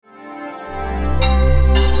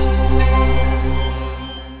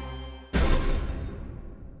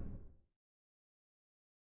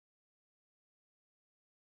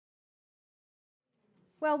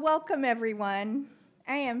Well, welcome everyone.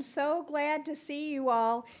 I am so glad to see you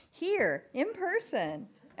all here in person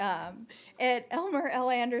at Elmer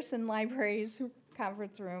L. Anderson Library's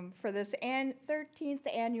conference room for this 13th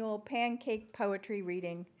annual Pancake Poetry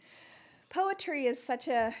Reading. Poetry is such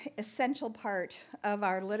an essential part of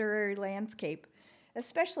our literary landscape,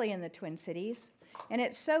 especially in the Twin Cities. And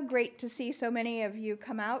it's so great to see so many of you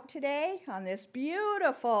come out today on this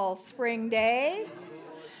beautiful spring day.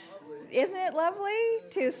 Isn't it lovely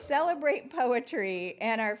to celebrate poetry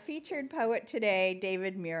and our featured poet today,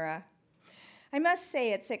 David Mura? I must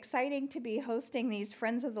say it's exciting to be hosting these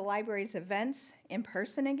Friends of the Libraries events in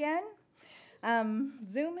person again.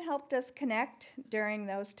 Zoom helped us connect during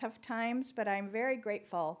those tough times, but I'm very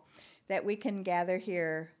grateful that we can gather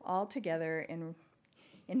here all together in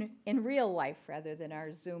real life rather than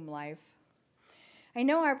our Zoom life. I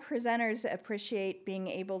know our presenters appreciate being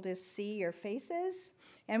able to see your faces,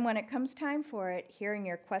 and when it comes time for it, hearing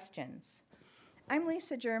your questions. I'm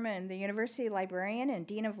Lisa German, the University Librarian and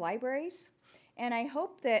Dean of Libraries, and I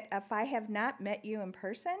hope that if I have not met you in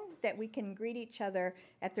person, that we can greet each other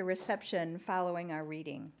at the reception following our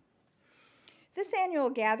reading. This annual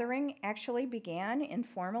gathering actually began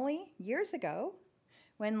informally years ago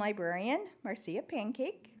when librarian Marcia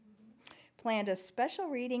Pancake planned a special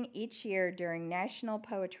reading each year during National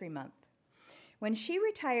Poetry Month. When she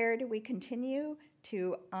retired, we continue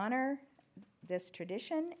to honor this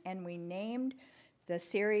tradition, and we named the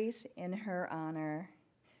series in her honor.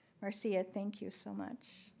 Marcia, thank you so much.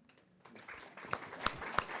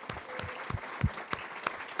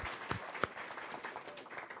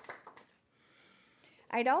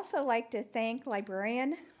 I'd also like to thank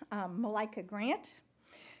librarian Malika Grant,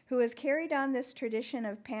 who has carried on this tradition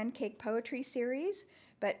of Pancake Poetry Series,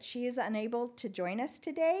 but she is unable to join us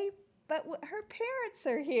today, but her parents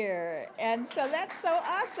are here, and so that's so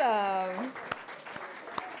awesome.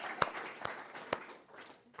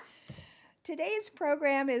 Today's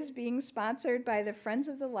program is being sponsored by the Friends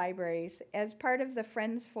of the Libraries as part of the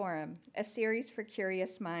Friends Forum, a series for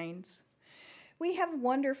curious minds. We have a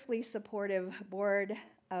wonderfully supportive board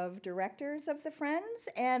of directors of the Friends,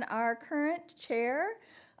 and our current chair,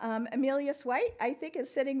 Amelius White, I think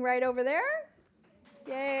is sitting right over there.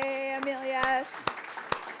 Yay, Amelius.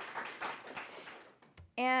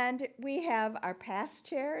 And we have our past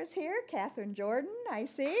chairs here, Catherine Jordan, I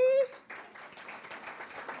see.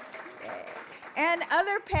 Yay. And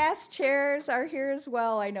other past chairs are here as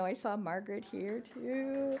well. I know I saw Margaret here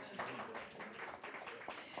too.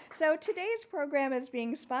 So today's program is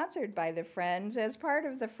being sponsored by the Friends as part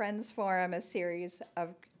of the Friends Forum, a series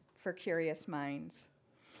for curious minds.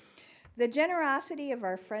 The generosity of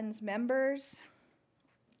our Friends members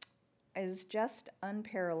is just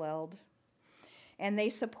unparalleled, and they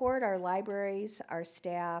support our libraries, our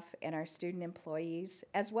staff, and our student employees,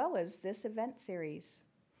 as well as this event series.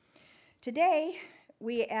 Today,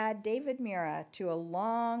 we add David Mura to a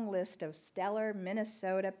long list of stellar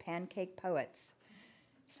Minnesota pancake poets,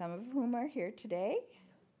 some of whom are here today: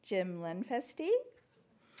 Jim Lenfesty,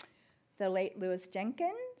 the late Louis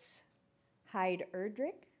Jenkins, Hyde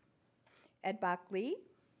Erdrich, Ed Bach-Lee,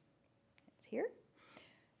 it's here,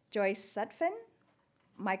 Joyce Sutphin,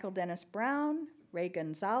 Michael Dennis Brown, Ray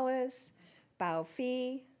Gonzalez, Bao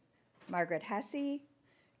Fi, Margaret Hesse,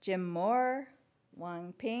 Jim Moore,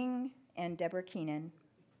 Wang Ping, and Deborah Keenan.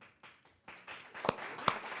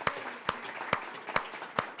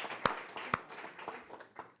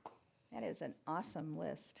 That is an awesome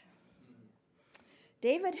list.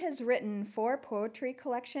 David has written 4 poetry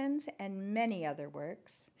collections and many other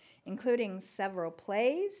works, including several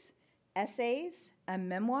plays, essays, a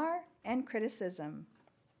memoir, and criticism.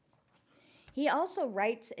 He also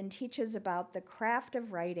writes and teaches about the craft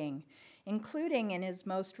of writing, including in his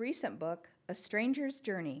most recent book, A Stranger's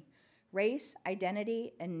Journey: Race,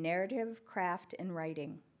 Identity, and Narrative Craft in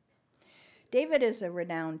Writing. David is a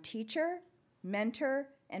renowned teacher, mentor,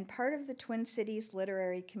 and part of the Twin Cities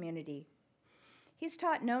literary community. He's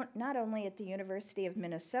taught not only at the University of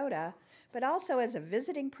Minnesota, but also as a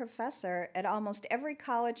visiting professor at almost every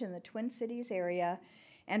college in the Twin Cities area,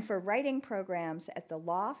 and for writing programs at the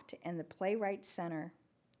Loft and the Playwrights Center.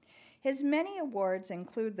 His many awards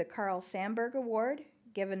include the Carl Sandburg Award,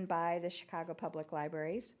 given by the Chicago Public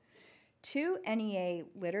Libraries, 2 NEA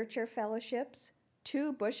Literature Fellowships,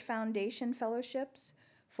 2 Bush Foundation Fellowships,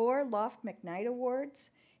 4 Loft McKnight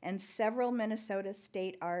Awards, and several Minnesota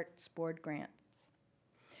State Arts Board grants.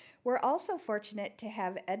 We're also fortunate to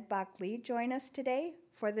have Ed Bach-Lee join us today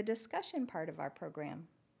for the discussion part of our program.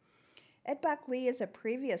 Ed Bach-Lee is a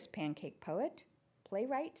previous pancake poet,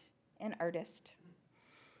 playwright, and artist.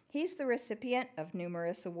 He's the recipient of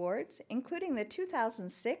numerous awards, including the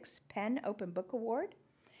 2006 Penn Open Book Award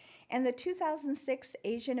and the 2006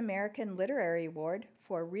 Asian American Literary Award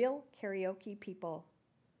for Real Karaoke People.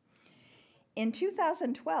 In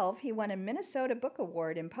 2012, he won a Minnesota Book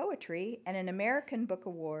Award in Poetry and an American Book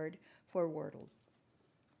Award for Wordle.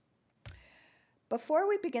 Before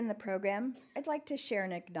we begin the program, I'd like to share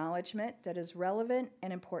an acknowledgement that is relevant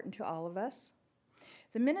and important to all of us.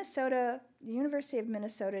 The University of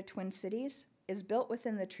Minnesota Twin Cities is built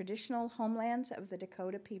within the traditional homelands of the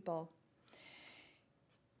Dakota people.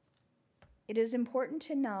 It is important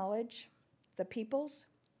to acknowledge the peoples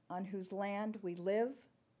on whose land we live,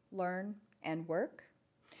 learn, and work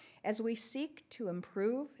as we seek to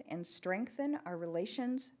improve and strengthen our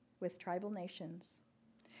relations with tribal nations.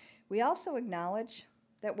 We also acknowledge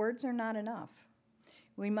that words are not enough.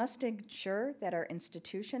 We must ensure that our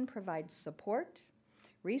institution provides support,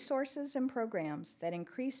 resources, and programs that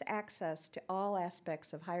increase access to all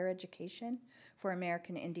aspects of higher education for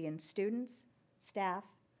American Indian students, staff,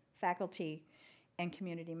 faculty, and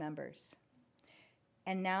community members.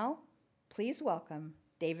 And now, please welcome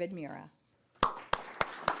David Mura.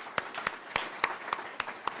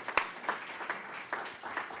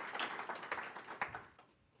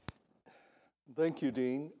 Thank you,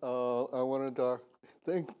 Dean. I wanted to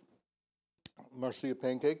thank Marcia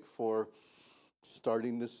Pancake for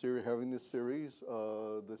starting this series, having this series,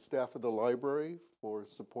 the staff of the library for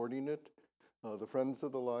supporting it, the Friends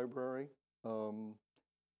of the Library,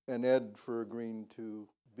 and Ed for agreeing to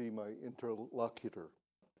be my interlocutor.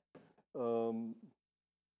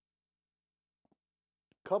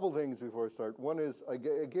 Couple things before I start. One is I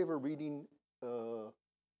gave a reading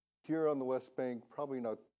here on the West Bank, probably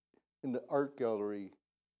not in the art gallery,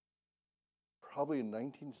 probably in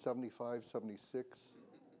 1975, 76.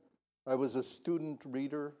 I was a student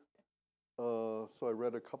reader, so I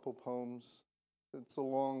read a couple poems. It's a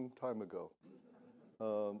long time ago.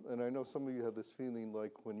 And I know some of you have this feeling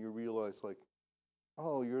like when you realize like,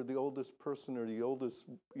 oh, you're the oldest person or the oldest,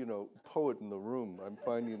 poet in the room. I'm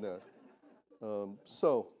finding that. I'm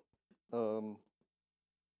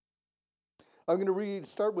going to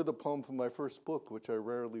start with a poem from my first book, which I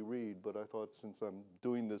rarely read, but I thought since I'm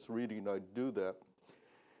doing this reading, I'd do that.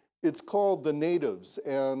 It's called The Natives,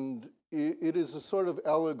 and it is a sort of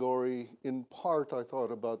allegory, in part, I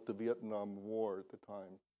thought, about the Vietnam War at the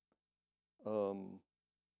time.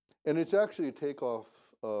 And it's actually a takeoff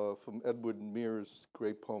from Edward Mears'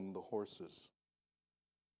 great poem, The Horses.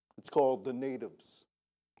 It's called The Natives.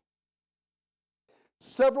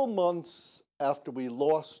 Several months after we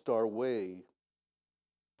lost our way,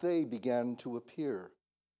 they began to appear.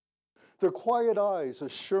 Their quiet eyes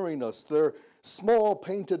assuring us, their small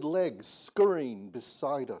painted legs scurrying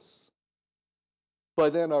beside us. By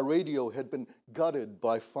then our radio had been gutted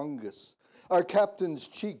by fungus, our captain's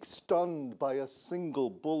cheek stunned by a single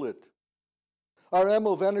bullet. Our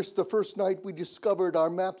ammo vanished the first night we discovered our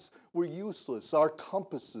maps were useless, our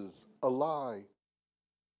compasses a lie.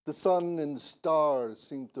 The sun and stars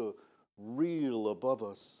seemed to reel above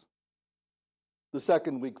us. The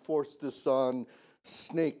second week forced us on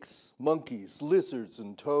snakes, monkeys, lizards,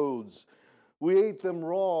 and toads. We ate them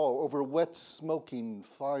raw over wet, smoking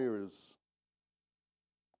fires.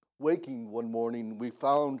 Waking one morning, we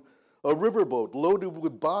found a riverboat loaded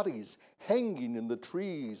with bodies hanging in the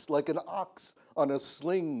trees like an ox on a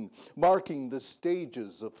sling, marking the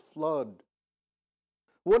stages of flood.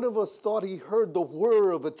 One of us thought he heard the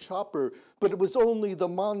whir of a chopper, but it was only the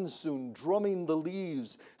monsoon drumming the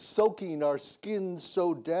leaves, soaking our skin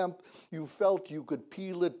so damp you felt you could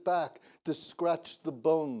peel it back to scratch the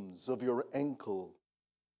bones of your ankle.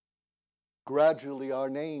 Gradually our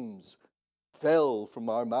names fell from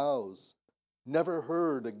our mouths, never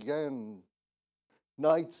heard again.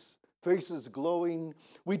 Nights, faces glowing,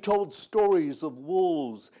 we told stories of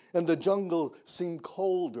wolves, and the jungle seemed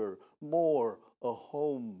colder, more a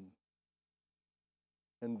home.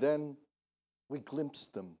 And then we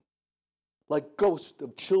glimpsed them, like ghosts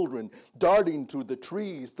of children darting through the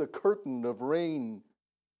trees, the curtain of rain.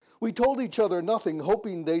 We told each other nothing,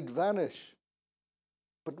 hoping they'd vanish.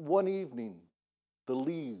 But one evening, the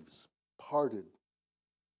leaves parted.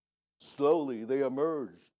 Slowly they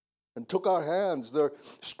emerged and took our hands, their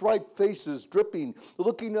striped faces dripping,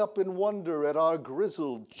 looking up in wonder at our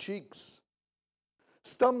grizzled cheeks.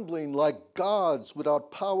 Stumbling like gods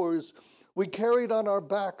without powers, we carried on our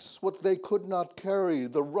backs what they could not carry,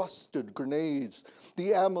 the rusted grenades,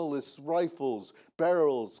 the ammoless rifles,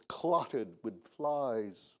 barrels clotted with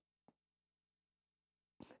flies.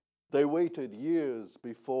 They waited years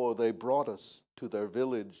before they brought us to their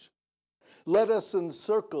village. led us in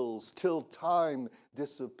circles till time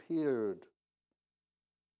disappeared.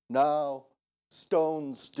 Now,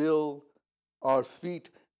 stone still, our feet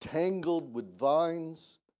tangled with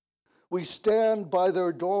vines, we stand by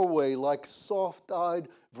their doorway like soft-eyed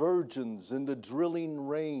virgins in the drilling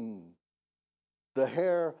rain. The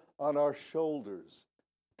hair on our shoulders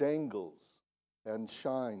dangles and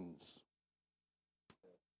shines.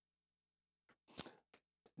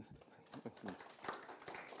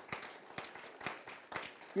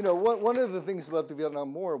 You know, one of the things about the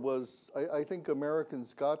Vietnam War was I think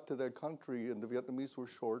Americans got to that country and the Vietnamese were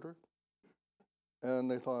shorter, and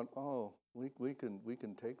they thought, oh, we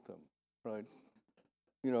can take them, right?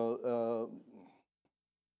 You know,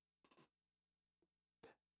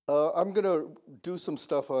 I'm going to do some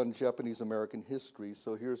stuff on Japanese American history,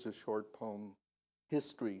 so here's a short poem.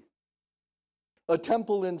 History. A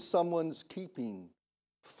temple in someone's keeping,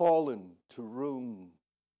 fallen to ruin.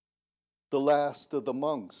 The last of the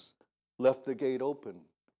monks left the gate open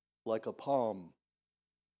like a palm.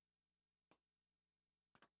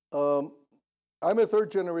 I'm a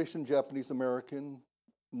third-generation Japanese American.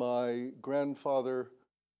 My grandfather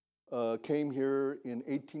came here in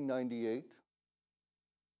 1898.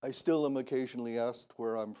 I still am occasionally asked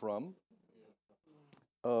where I'm from.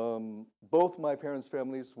 Both my parents'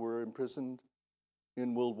 families were imprisoned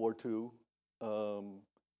in World War II,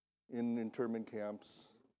 in internment camps.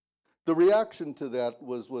 The reaction to that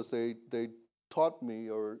was they taught me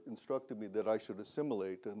or instructed me that I should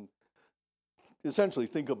assimilate and essentially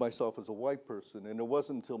think of myself as a white person. And it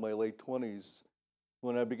wasn't until my late 20s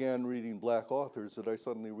when I began reading Black authors that I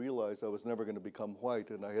suddenly realized I was never going to become white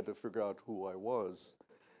and I had to figure out who I was.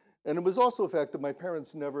 And it was also a fact that my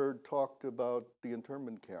parents never talked about the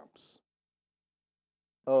internment camps.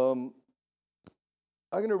 I'm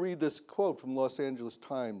going to read this quote from Los Angeles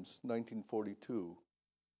Times, 1942,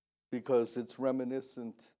 because it's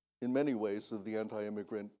reminiscent in many ways of the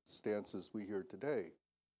anti-immigrant stances we hear today.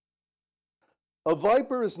 A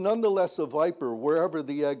viper is nonetheless a viper wherever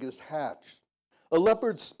the egg is hatched. A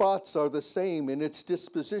leopard's spots are the same, and its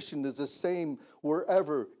disposition is the same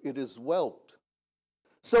wherever it is whelped.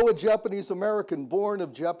 So a Japanese American born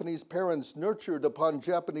of Japanese parents, nurtured upon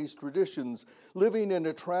Japanese traditions, living in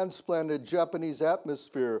a transplanted Japanese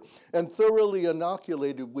atmosphere, and thoroughly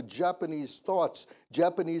inoculated with Japanese thoughts,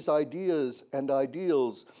 Japanese ideas and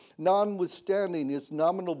ideals, notwithstanding his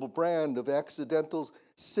nominal brand of accidental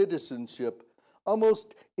citizenship,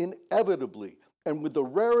 almost inevitably, and with the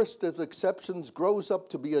rarest of exceptions, grows up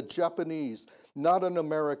to be a Japanese, not an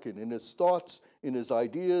American, in his thoughts, in his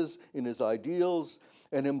ideas, in his ideals,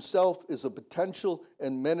 and himself is a potential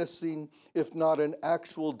and menacing, if not an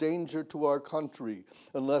actual danger to our country,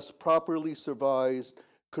 unless properly supervised,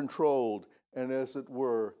 controlled, and as it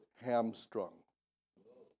were, hamstrung.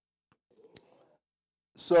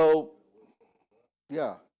 So,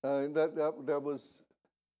 yeah, that was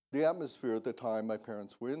the atmosphere at the time my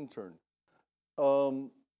parents were interned.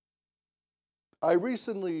 I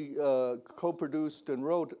recently co-produced and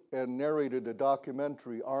wrote and narrated a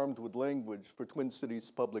documentary, Armed with Language, for Twin Cities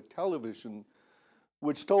Public Television,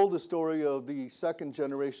 which told the story of the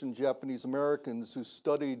second-generation Japanese Americans who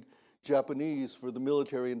studied Japanese for the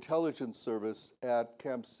Military Intelligence Service at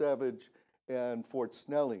Camp Savage and Fort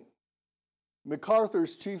Snelling.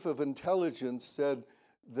 MacArthur's chief of intelligence said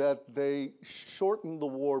that they shortened the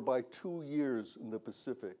war by 2 years in the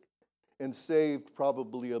Pacific and saved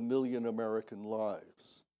probably 1 million American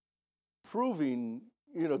lives, disproving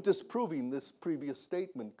this previous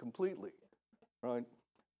statement completely, right?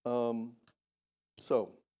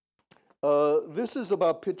 This is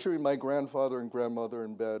about picturing my grandfather and grandmother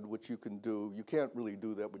in bed, which you can do. You can't really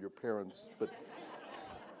do that with your parents, but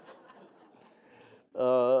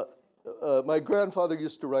my grandfather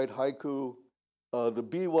used to write haiku. The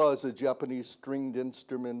biwa is a Japanese stringed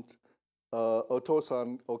instrument.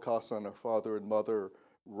 Otosan, Okasan are father and mother.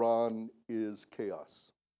 Ran is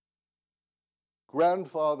chaos.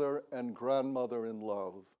 Grandfather and grandmother in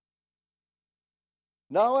love.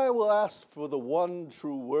 Now I will ask for the one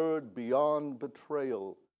true word beyond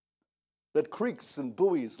betrayal, that creaks and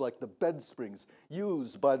buoys like the bed springs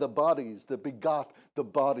used by the bodies that begot the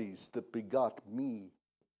bodies that begot me.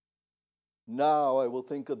 Now I will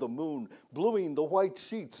think of the moon, bluing the white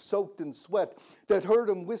sheets soaked in sweat, that heard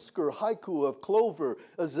him whisper haiku of clover,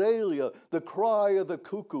 azalea, the cry of the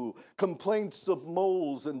cuckoo, complaints of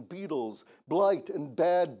moles and beetles, blight and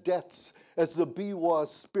bad debts, as the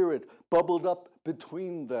biwa's spirit bubbled up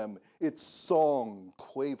between them, its song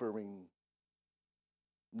quavering.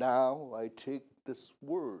 Now I take this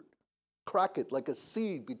word, crack it like a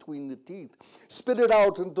seed between the teeth, spit it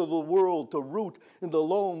out into the world to root in the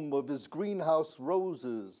loam of his greenhouse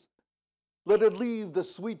roses. Let it leave the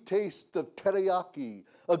sweet taste of teriyaki,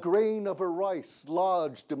 a grain of a rice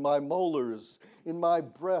lodged in my molars, in my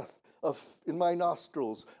breath, in my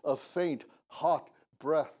nostrils, a faint, hot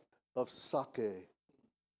breath of sake.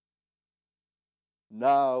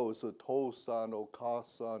 Now as the Tosan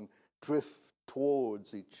Okasan drift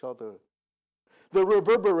towards each other, there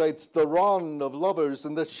reverberates the run of lovers,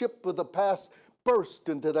 and the ship of the past burst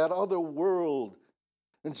into that other world.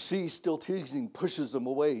 And she, still teasing, pushes him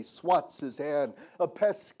away, swats his hand, a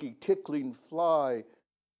pesky, tickling fly,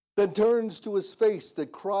 then turns to his face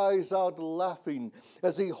that cries out laughing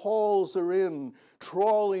as he hauls her in,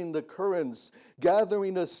 trawling the currents,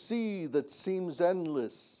 gathering a sea that seems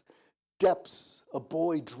endless, depths a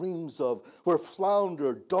boy dreams of, where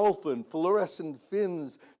flounder, dolphin, fluorescent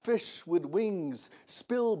fins, fish with wings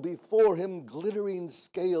spill before him glittering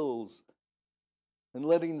scales, and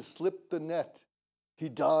letting slip the net, he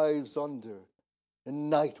dives under, and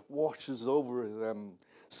night washes over them,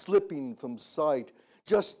 slipping from sight,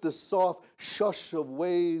 just the soft shush of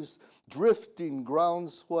waves, drifting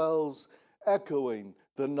ground swells, echoing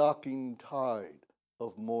the knocking tide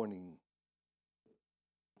of morning.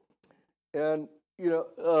 And,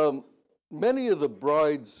 many of the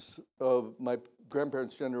brides of my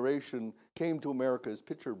grandparents' generation came to America as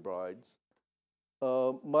picture brides.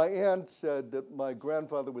 My aunt said that my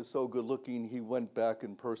grandfather was so good looking, he went back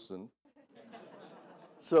in person.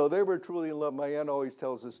 So they were truly in love. My aunt always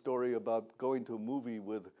tells a story about going to a movie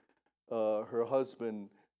with her husband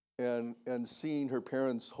and seeing her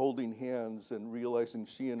parents holding hands and realizing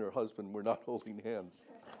she and her husband were not holding hands.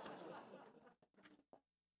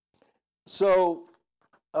 So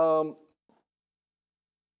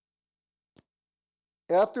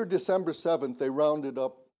after December 7th, they rounded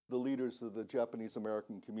up the leaders of the Japanese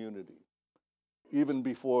American community, even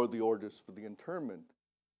before the orders for the internment.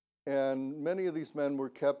 And many of these men were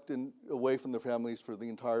kept away from their families for the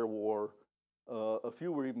entire war. A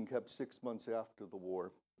few were even kept 6 months after the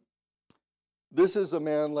war. This is a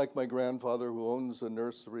man like my grandfather who owns a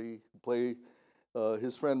nursery.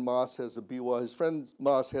 His friend Moss has a biwa. His friend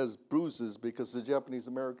Moss has bruises because the Japanese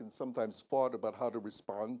Americans sometimes fought about how to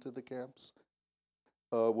respond to the camps,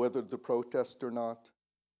 whether to protest or not.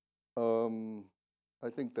 I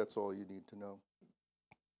think that's all you need to know.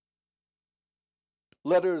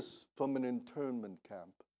 Letters from an internment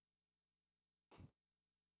camp.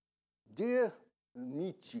 Dear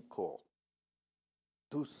Michiko,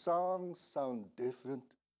 do songs sound different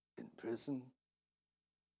in prison?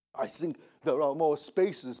 I think there are more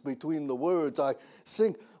spaces between the words. I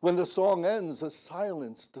think when the song ends, a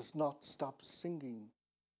silence does not stop singing.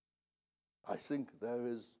 I think there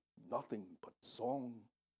is nothing but song.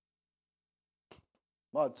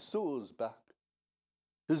 Matsuo's back.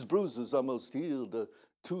 His bruises almost healed, a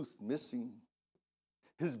tooth missing.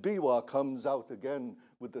 His biwa comes out again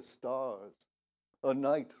with the stars, a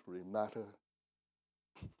nightly matter.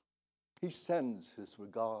 He sends his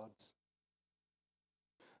regards.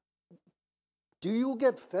 Do you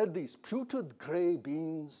get fed these putrid gray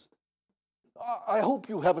beans? I hope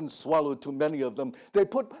you haven't swallowed too many of them. They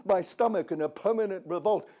put my stomach in a permanent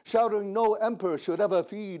revolt, shouting no emperor should ever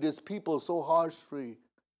feed his people so harshly.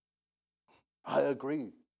 I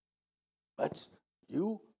agree. Let's,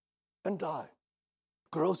 you and I,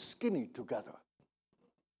 grow skinny together.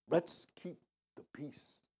 Let's keep the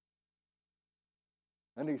peace.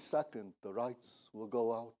 Any second, the lights will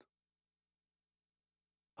go out.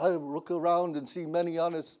 I look around and see many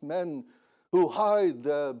honest men who hide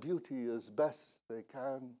their beauty as best they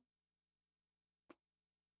can.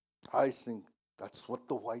 I think that's what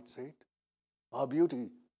the whites hate, our beauty.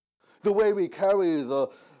 The way we carry the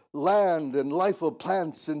land and life of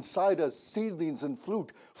plants inside us, seedlings and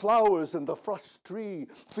fruit, flowers and the fresh tree,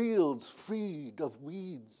 fields freed of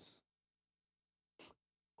weeds.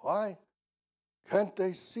 Why can't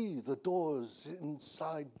they see the doors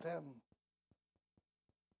inside them?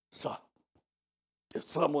 So, if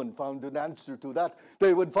someone found an answer to that,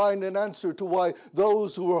 they would find an answer to why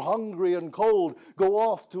those who are hungry and cold go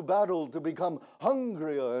off to battle to become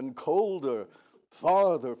hungrier and colder,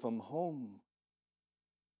 farther from home.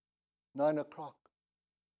 9 o'clock,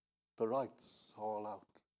 the lights all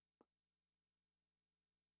out.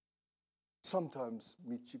 Sometimes,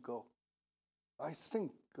 Michiko, I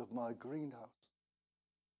think of my greenhouse.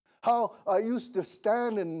 How I used to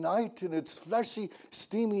stand at night in its fleshy,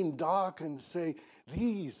 steaming dark and say,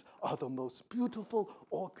 these are the most beautiful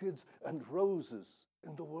orchids and roses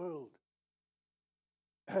in the world.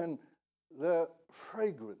 And their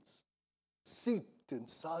fragrance seeped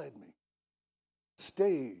inside me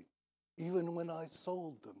stayed even when I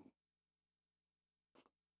sold them.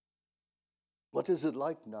 What is it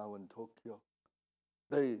like now in Tokyo?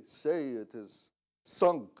 They say it is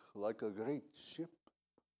sunk like a great ship.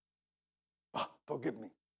 Forgive me.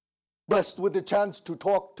 Blessed with the chance to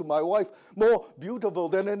talk to my wife, more beautiful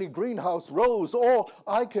than any greenhouse rose. All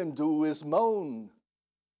I can do is moan.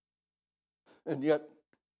 And yet,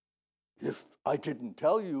 if I didn't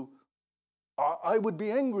tell you, I would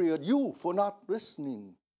be angry at you for not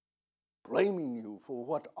listening, blaming you for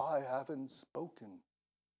what I haven't spoken.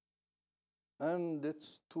 And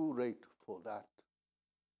it's too late for that.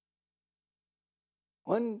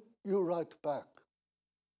 When you write back,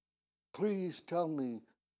 please tell me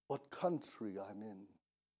what country I'm in.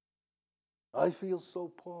 I feel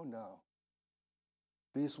so poor now.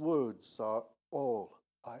 These words are all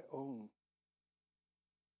I own.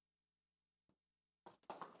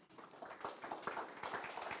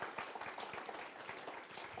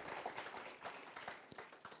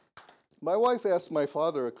 My wife asked my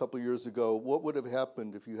father a couple years ago, what would have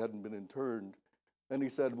happened if you hadn't been interned? And he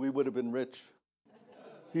said, we would have been rich.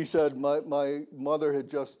 He said, my mother had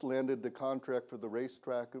just landed the contract for the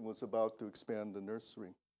racetrack and was about to expand the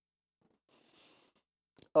nursery.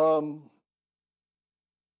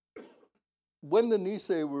 When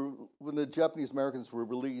the Japanese Americans were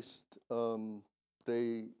released, my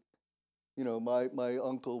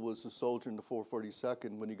uncle was a soldier in the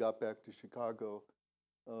 442nd. When he got back to Chicago,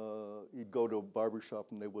 he'd go to a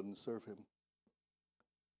barbershop and they wouldn't serve him.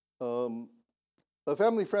 A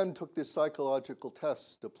family friend took this psychological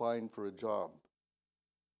test applying for a job.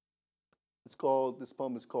 This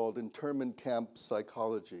poem is called Internment Camp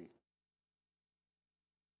Psychology,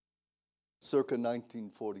 circa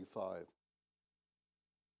 1945.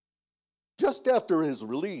 Just after his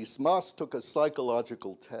release, Moss took a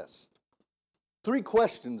psychological test. 3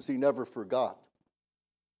 questions he never forgot.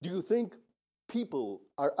 Do you think people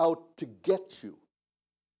are out to get you?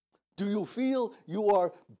 Do you feel you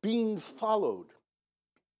are being followed?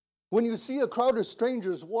 When you see a crowd of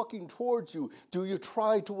strangers walking towards you, do you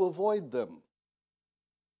try to avoid them?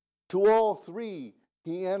 To all 3,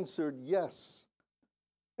 he answered yes,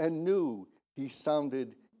 and knew he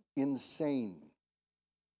sounded insane.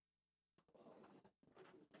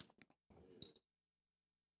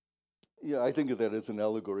 Yeah, I think of that as an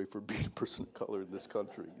allegory for being a person of color in this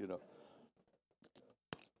country,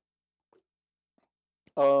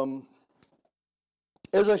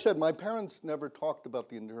 As I said, my parents never talked about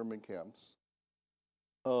the internment camps.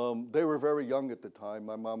 They were very young at the time.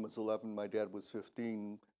 My mom was 11, my dad was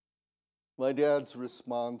 15. My dad's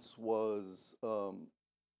response was,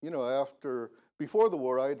 before the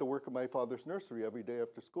war, I had to work at my father's nursery every day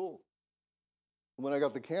after school. When I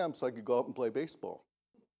got the camps, I could go out and play baseball.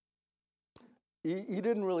 He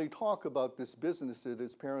didn't really talk about this business that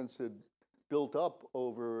his parents had built up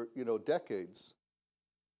over, decades.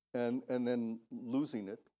 And then losing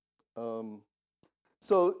it.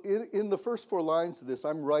 So in the first 4 lines of this,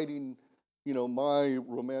 I'm writing, my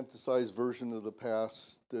romanticized version of the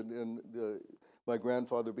past and my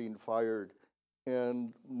grandfather being fired.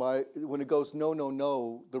 And when it goes, no, no,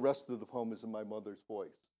 no, the rest of the poem is in my mother's voice.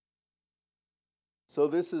 So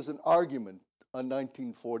this is an argument on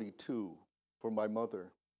 1942 for my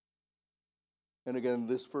mother. And again,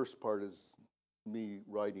 this first part is me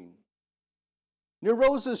writing. Near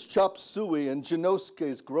Rosa's chop suey and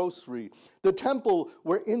Janosuke's grocery, the temple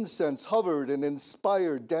where incense hovered and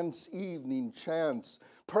inspired dense evening chants,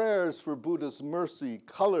 prayers for Buddha's mercy,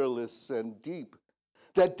 colorless and deep.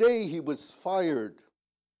 That day he was fired.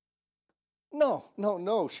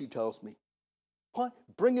 No, she tells me. What?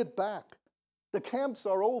 Bring it back. The camps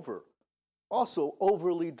are over. Also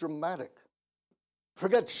overly dramatic.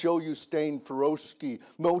 Forget shoyu-stained furoshiki,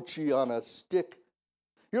 mochi on a stick.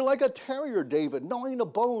 You're like a terrier, David, gnawing a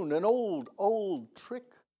bone, an old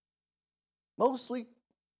trick. Mostly,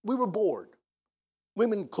 we were bored.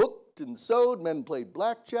 Women cooked and sewed, men played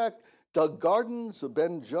blackjack, dug gardens of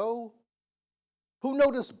Ben Joe. Who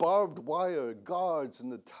noticed barbed wire, guards in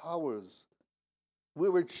the towers? We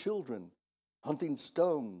were children, hunting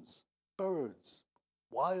stones, birds,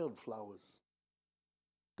 wildflowers.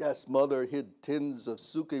 Yes, mother hid tins of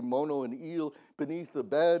sukemono and eel beneath the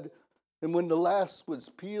bed, and when the last was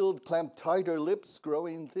peeled, clamped tight her lips,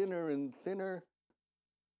 growing thinner and thinner.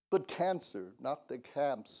 But cancer, not the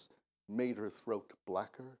camps, made her throat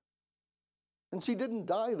blacker. And she didn't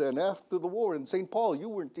die then after the war in St. Paul. You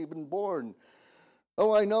weren't even born.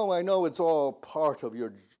 Oh, I know, it's all part of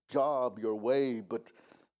your job, your way, but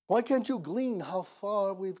why can't you glean how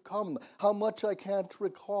far we've come, how much I can't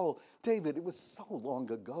recall? David, it was so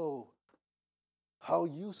long ago. How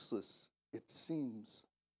useless it seems.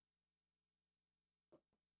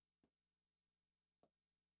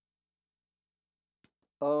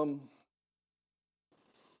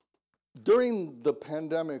 During the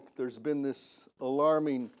pandemic, there's been this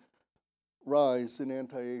alarming rise in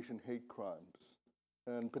anti-Asian hate crimes,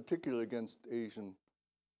 and particularly against Asian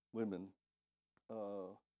women.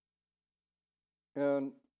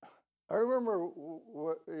 And I remember,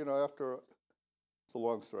 after, it's a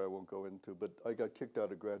long story I won't go into, but I got kicked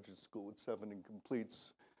out of graduate school with 7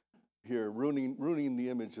 incompletes here, ruining the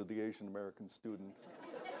image of the Asian American student.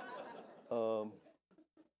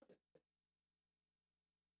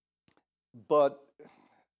 But,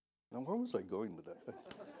 now where was I going with that? We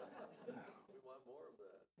want more of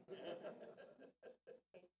that.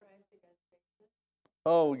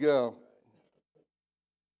 Oh, yeah.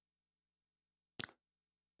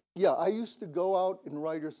 Yeah, I used to go out and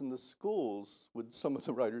writers in the schools with some of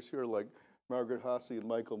the writers here, like Margaret Hasse and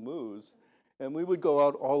Michael Moos, and we would go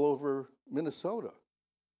out all over Minnesota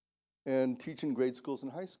and teach in grade schools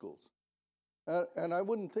and high schools. And I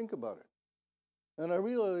wouldn't think about it. And I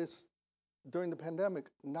realized during the pandemic,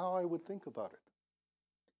 now I would think about it,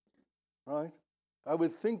 right? I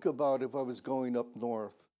would think about if I was going up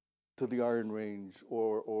north to the Iron Range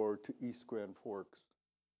or to East Grand Forks.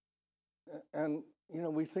 And,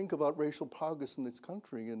 we think about racial progress in this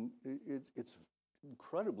country, and it's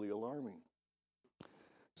incredibly alarming.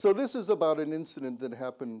 So this is about an incident that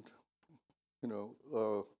happened,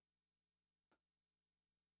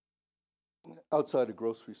 outside a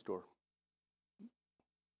grocery store.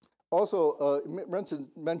 Also,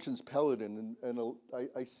 mentions Paladin, and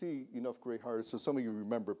I see enough gray hairs, so some of you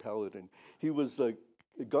remember Paladin. He was a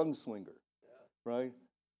gunslinger, right?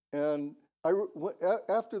 And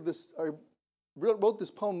after this, I wrote this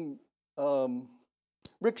poem.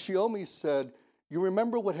 Rick Shiomi said, "You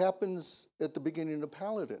remember what happens at the beginning of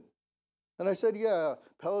Paladin?" And I said, "Yeah,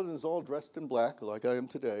 Paladin's all dressed in black, like I am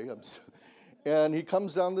today." And he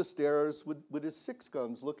comes down the stairs with his 6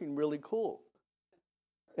 guns, looking really cool.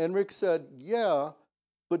 And Rick said, "Yeah,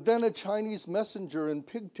 but then a Chinese messenger in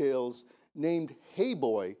pigtails named Hey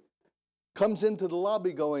Boy comes into the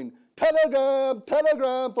lobby going, 'Telegram,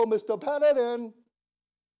 telegram for Mr. Paladin.'"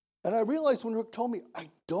 And I realized when Rick told me,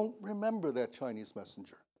 I don't remember that Chinese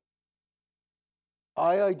messenger.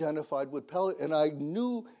 I identified with Paladin, and I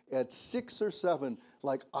knew at 6 or 7,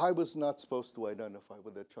 like I was not supposed to identify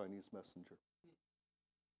with that Chinese messenger.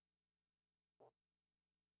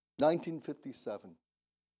 1957.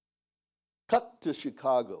 Cut to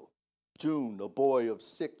Chicago, June, a boy of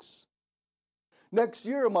 6. Next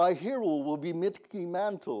year, my hero will be Mickey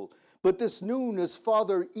Mantle, but this noon his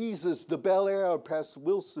father eases the Bel Air past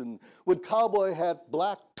Wilson with cowboy hat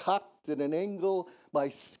black cocked at an angle, my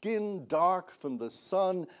skin dark from the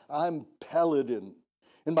sun. I'm Paladin,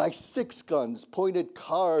 and my 6 guns pointed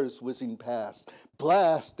cars whizzing past,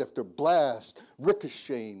 blast after blast,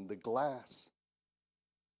 ricocheting the glass.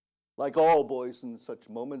 Like all boys in such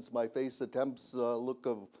moments, my face attempts a look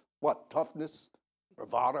of what? Toughness,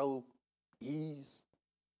 bravado, ease.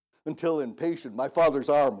 Until impatient, my father's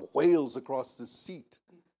arm wails across the seat,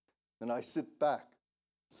 and I sit back,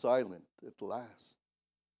 silent at last.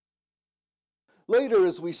 Later,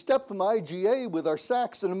 as we step from IGA with our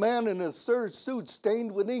sacks, and a man in a serge suit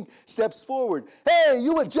stained with ink steps forward. "Hey,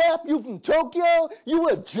 you a Jap? You from Tokyo? You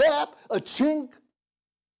a Jap? A chink?"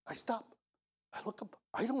 I stop. I look up.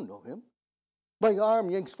 I don't know him. My arm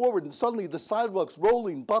yanks forward, and suddenly the sidewalk's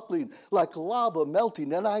rolling, buckling, like lava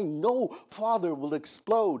melting, and I know father will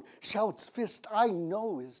explode. Shouts fist, I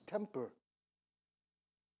know his temper.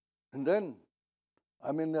 And then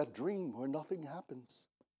I'm in that dream where nothing happens.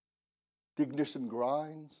 The ignition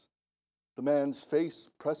grinds, the man's face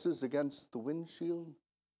presses against the windshield,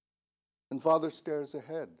 and father stares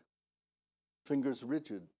ahead, fingers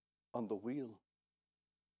rigid on the wheel.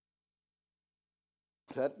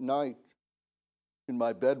 That night, in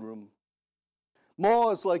my bedroom,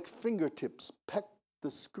 maws like fingertips peck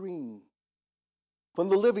the screen. From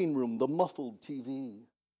the living room, the muffled TV.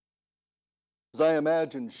 As I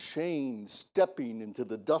imagine Shane stepping into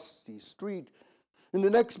the dusty street, in the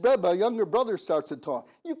next bed, my younger brother starts to talk.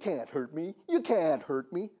 "You can't hurt me. You can't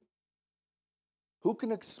hurt me." Who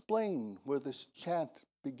can explain where this chant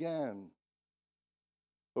began?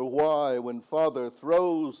 Or why, when father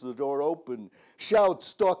throws the door open, shouts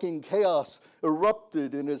stalking chaos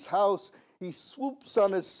erupted in his house, he swoops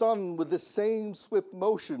on his son with the same swift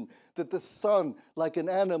motion that the son, like an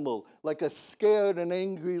animal, like a scared and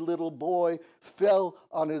angry little boy, fell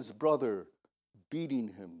on his brother, beating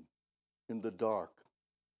him in the dark.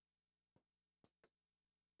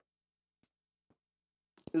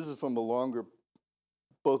 This is from a longer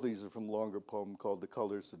Both of these are from a longer poem called The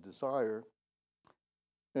Colors of Desire.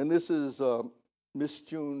 And this is Miss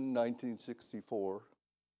June, 1964.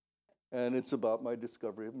 And it's about my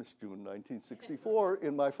discovery of Miss June, 1964,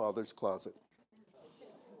 in my father's closet.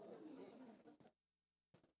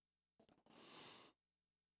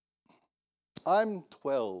 I'm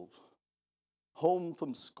 12, home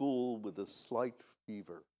from school with a slight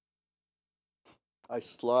fever. I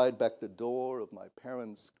slide back the door of my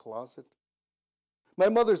parents' closet. My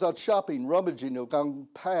mother's out shopping, rummaging among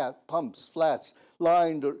pumps, flats,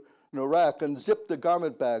 lined in a rack, and zip the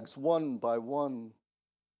garment bags one by one.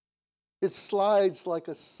 It slides like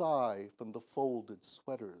a sigh from the folded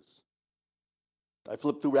sweaters. I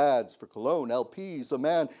flip through ads for cologne, LPs, a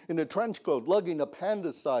man in a trench coat lugging a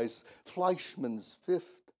panda-sized Fleischmann's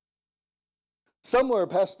Fifth. Somewhere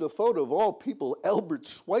past the photo of all people, Albert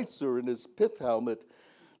Schweitzer in his pith helmet,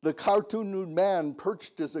 the cartoon nude man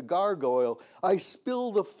perched as a gargoyle, I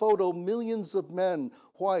spill the photo millions of men,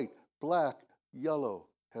 white, black, yellow,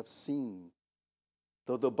 have seen,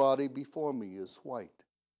 though the body before me is white,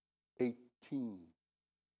 18.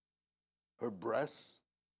 Her breasts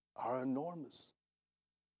are enormous,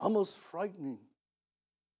 almost frightening.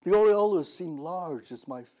 The aureolas seem large as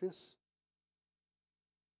my fist.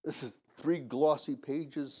 This is 3 glossy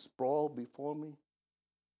pages sprawl before me.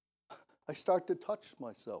 I start to touch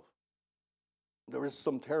myself. There is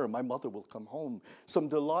some terror, my mother will come home, some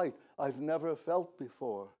delight I've never felt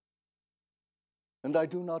before. And I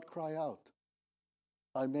do not cry out.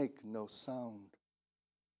 I make no sound.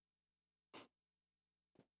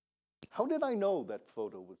 How did I know that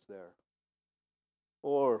photo was there?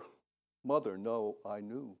 Or mother know I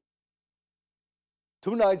knew?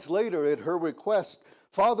 2 nights later, at her request,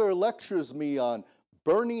 father lectures me on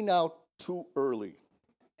burning out too early.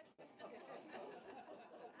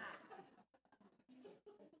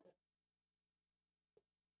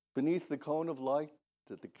 Beneath the cone of light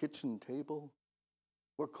at the kitchen table,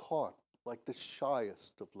 we're caught like the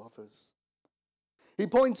shyest of lovers. He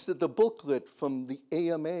points at the booklet from the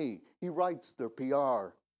AMA. He writes their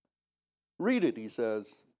PR. Read it, he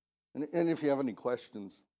says, and if you have any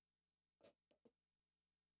questions.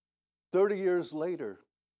 30 years later,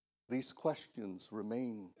 these questions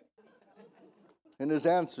remain. And his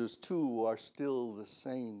answers, too, are still the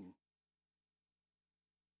same.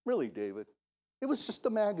 Really, David, it was just a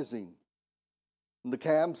magazine. In the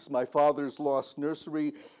camps, my father's lost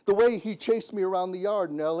nursery, the way he chased me around the yard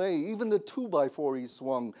in LA, even the 2x4 he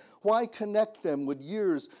swung. Why connect them with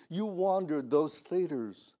years you wandered those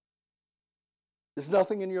theaters? Is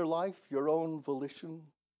nothing in your life your own volition?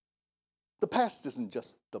 The past isn't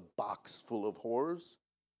just the box full of horrors.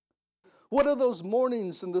 What are those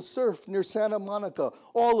mornings in the surf near Santa Monica,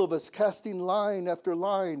 all of us casting line after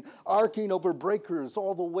line, arcing over breakers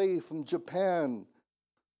all the way from Japan?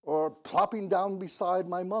 Or plopping down beside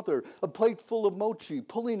my mother, a plate full of mochi,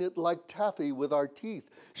 pulling it like taffy with our teeth,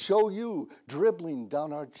 show you dribbling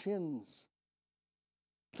down our chins.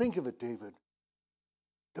 Think of it, David.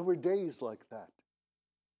 There were days like that.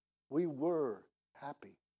 We were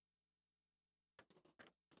happy.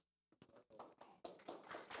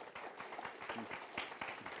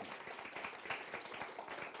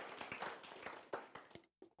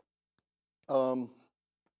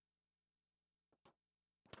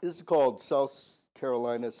 This is called South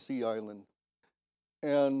Carolina Sea Island.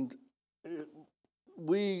 And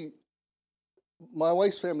my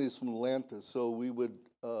wife's family is from Atlanta, so we would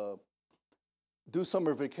do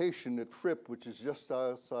summer vacation at Fripp, which is just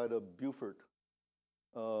outside of Beaufort.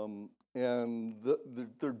 And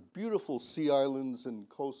they're beautiful sea islands and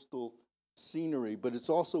coastal scenery, but it's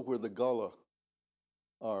also where the Gullah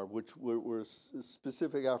are, which were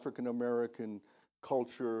specific African-American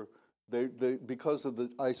culture. They, because of the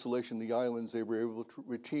isolation of the islands, they were able to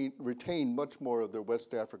retain much more of their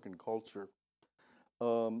West African culture.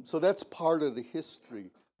 So that's part of the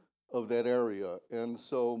history of that area. And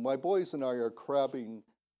so my boys and I are crabbing,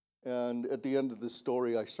 and at the end of the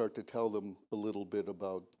story, I start to tell them a little bit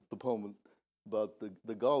about the poem, about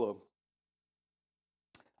the Gullah.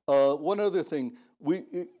 One other thing,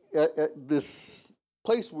 at this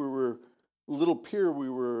place where we're, little pier we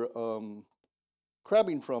were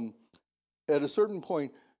crabbing from, at a certain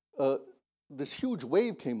point, this huge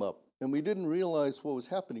wave came up, and we didn't realize what was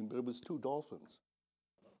happening, but it was 2 dolphins.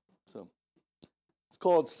 So it's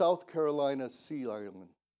called South Carolina Sea Island.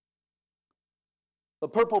 A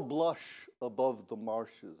purple blush above the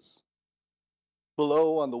marshes.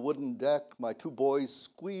 Below on the wooden deck, my 2 boys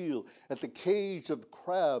squeal at the cage of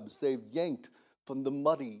crabs they've yanked from the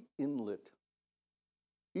muddy inlet.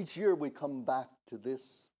 Each year we come back to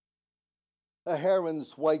this. A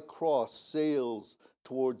heron's white cross sails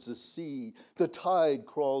towards the sea. The tide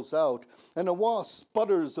crawls out, and a wasp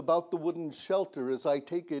sputters about the wooden shelter as I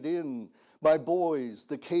take it in. My boys,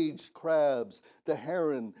 the caged crabs, the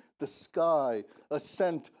heron, the sky, a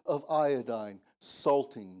scent of iodine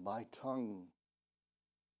salting my tongue.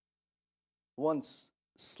 Once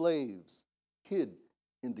slaves hid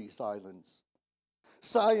in these islands,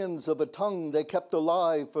 scions of a tongue they kept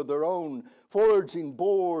alive for their own, foraging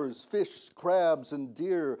boars, fish, crabs, and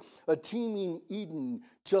deer, a teeming Eden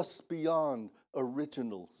just beyond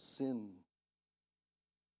original sin.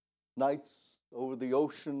 Nights over the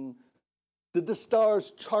ocean, did the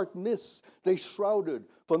stars chart mists they shrouded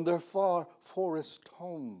from their far forest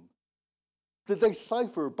home? Did they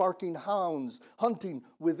cipher barking hounds hunting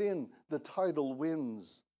within the tidal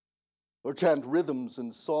winds? Or chant rhythms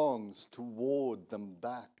and songs to ward them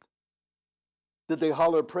back? Did they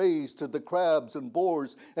holler praise to the crabs and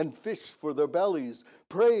boars and fish for their bellies,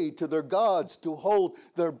 pray to their gods to hold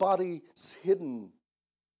their bodies hidden?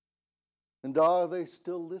 And are they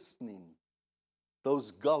still listening,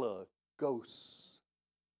 those gullah ghosts?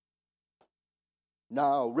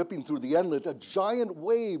 Now, ripping through the inlet, a giant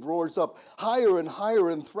wave roars up higher and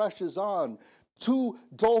higher and thrashes on. 2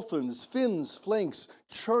 dolphins, fins, flanks,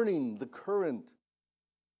 churning the current.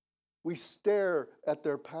 We stare at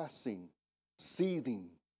their passing, seething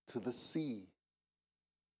to the sea.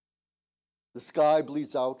 The sky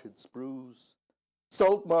bleeds out its bruise.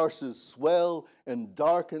 Salt marshes swell and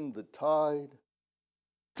darken the tide.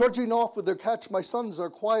 Trudging off with their catch, my sons are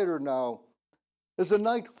quieter now. As the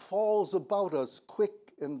night falls about us, quick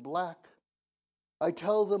and black, I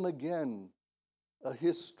tell them again a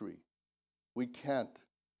history we can't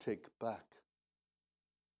take back.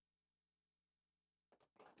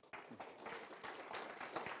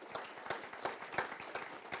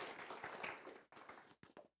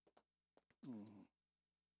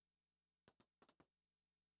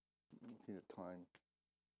 Looking at time.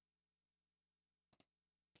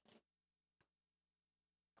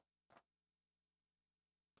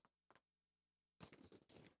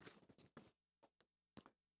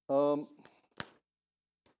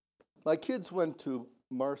 My kids went to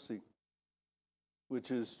Marcy, which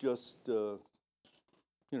is just, down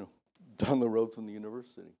the road from the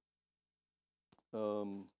university.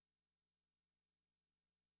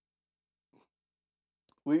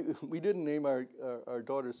 We didn't name our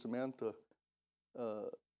daughter Samantha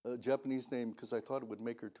a Japanese name because I thought it would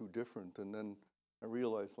make her too different, and then I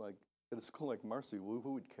realized, like, at a school like Marcy, who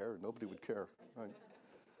would care? Nobody would care, right?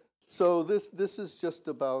 So this is just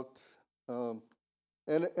about,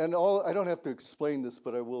 and all, I don't have to explain this,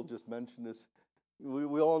 but I will just mention this.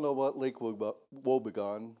 We all know about Lake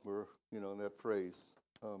Wobegon, where, that phrase.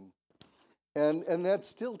 And that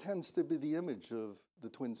still tends to be the image of the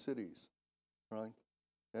Twin Cities, right?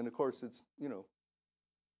 And of course, it's,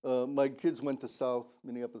 my kids went to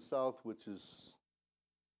Minneapolis South, which is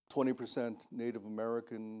 20% Native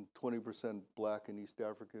American, 20% Black and East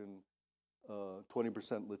African,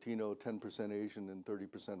 20% Latino, 10% Asian, and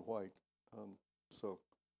 30% white. So,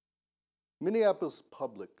 Minneapolis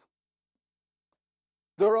Public.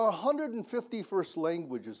 There are 150 first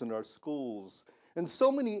languages in our schools, and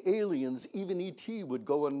so many aliens, even E.T. would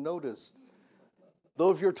go unnoticed.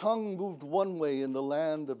 Though if your tongue moved one way in the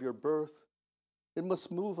land of your birth, it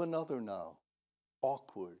must move another now,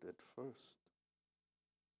 awkward at first.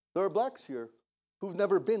 There are blacks here who've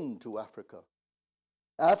never been to Africa,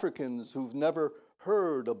 Africans who've never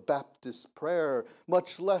heard a Baptist prayer,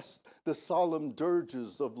 much less the solemn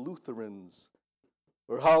dirges of Lutherans,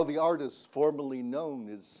 or how the artist formerly known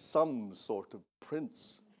as some sort of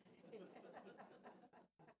prince.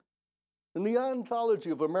 In the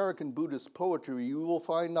anthology of American Buddhist poetry, you will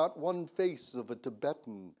find not one face of a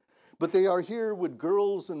Tibetan, but they are here with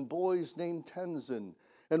girls and boys named Tenzin,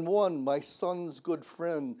 and one, my son's good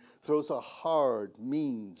friend, throws a hard,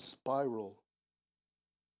 mean spiral.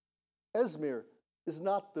 Esmir is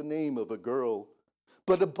not the name of a girl,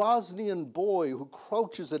 but a Bosnian boy who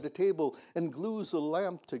crouches at a table and glues a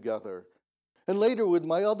lamp together. And later, with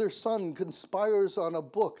my other son, conspires on a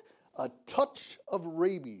book, A Touch of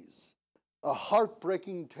Rabies, a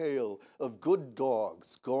heartbreaking tale of good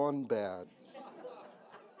dogs gone bad.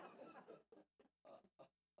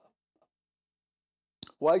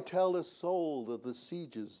 Why tell a soul of the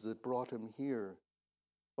sieges that brought him here,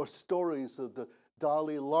 or stories of the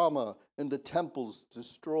Dalai Lama and the temples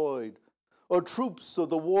destroyed, or troops of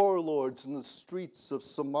the warlords in the streets of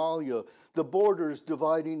Somalia, the borders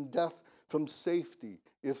dividing death from safety,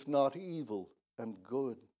 if not evil and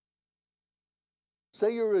good?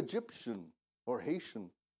 Say you're Egyptian or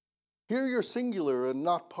Haitian. Here you're singular and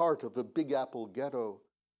not part of the Big Apple ghetto.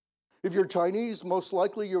 If you're Chinese, most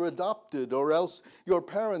likely you're adopted, or else your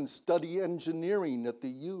parents study engineering at the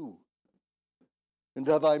U. And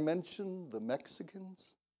have I mentioned the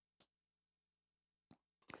Mexicans?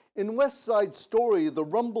 In West Side Story, the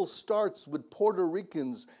rumble starts with Puerto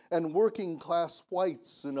Ricans and working class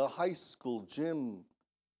whites in a high school gym.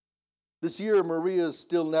 This year, Maria is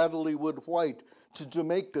still Natalie Wood White to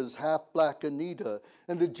Jamaica's half-black Anita,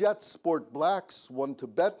 and the Jet Sport Blacks, one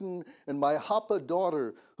Tibetan, and my Hapa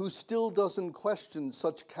daughter, who still doesn't question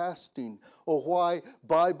such casting, or why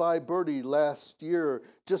Bye Bye Birdie last year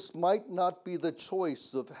just might not be the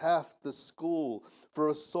choice of half the school for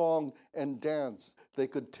a song and dance they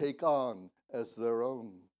could take on as their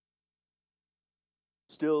own.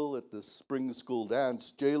 Still at the spring school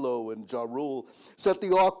dance, J-Lo and Ja Rule set the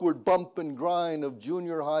awkward bump and grind of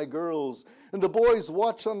junior high girls, and the boys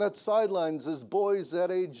watch on that sidelines as boys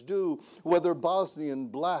that age do, whether Bosnian,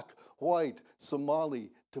 black, white,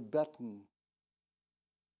 Somali, Tibetan.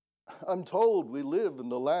 I'm told we live in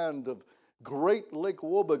the land of Great Lake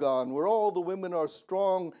Wobegon, where all the women are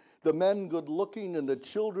strong, the men good-looking, and the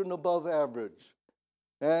children above average.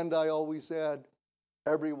 And I always add,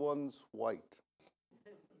 everyone's white.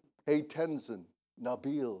 Hey, Tenzin,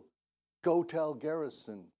 Nabil, go tell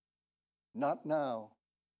Garrison, not now,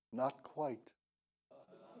 not quite.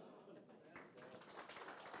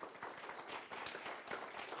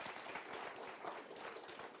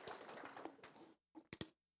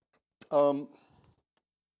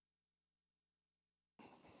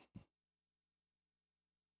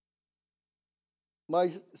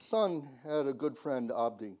 My son had a good friend,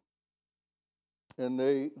 Abdi, and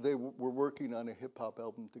they were working on a hip-hop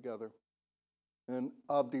album together. And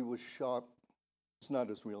Abdi was shot, it's not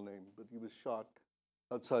his real name, but he was shot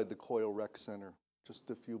outside the Coyle Rec Center, just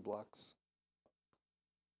a few blocks.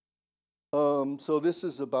 So this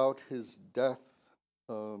is about his death.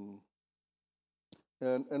 And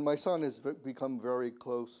my son has become very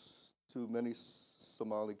close to many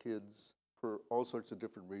Somali kids for all sorts of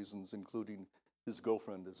different reasons, including his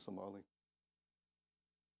girlfriend is Somali.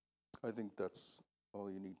 I think that's all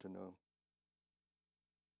you need to know.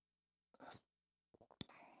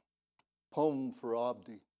 Poem for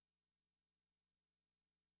Abdi.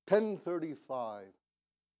 10:35.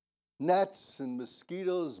 Gnats and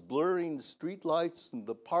mosquitoes blurring streetlights in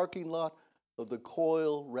the parking lot of the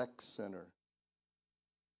Coyle Rec Center.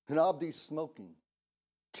 And Abdi smoking,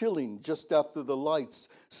 chilling just after the lights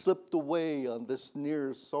slipped away on this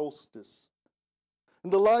near solstice.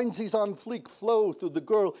 And the lines he's on fleek flow through the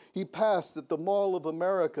girl he passed at the Mall of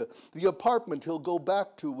America, the apartment he'll go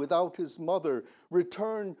back to without his mother,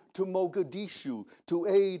 return to Mogadishu to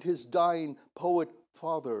aid his dying poet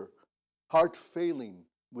father, heart failing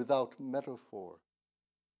without metaphor.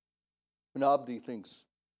 And Abdi thinks,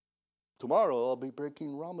 tomorrow I'll be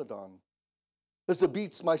breaking Ramadan. As the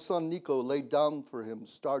beats my son Nico laid down for him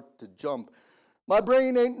start to jump, my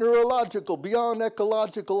brain ain't neurological, beyond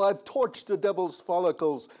ecological. I've torched the devil's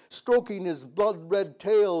follicles, stroking his blood-red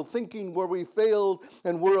tail, thinking where we failed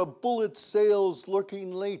and where a bullet sails,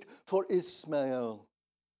 lurking late for Ismail.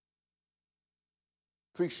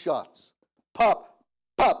 3 shots. Pop,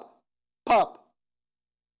 pop, pop.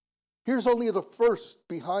 Here's only the first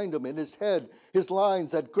behind him in his head, his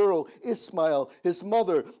lines, that girl, Ismail, his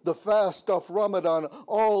mother, the fast of Ramadan,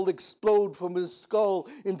 all explode from his skull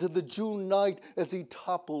into the June night as he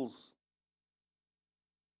topples.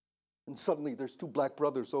 And suddenly there's 2 black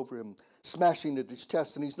brothers over him, smashing at his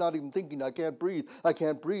chest, and he's not even thinking, I can't breathe, I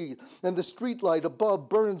can't breathe. And the streetlight above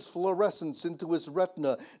burns fluorescence into his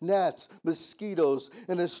retina, gnats, mosquitoes,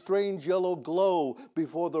 and a strange yellow glow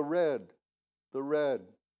before the red, the red.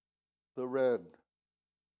 The red,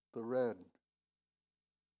 the red.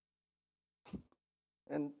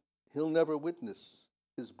 And he'll never witness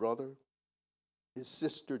his brother, his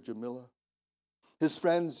sister Jamila, his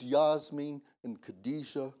friends Yasmin and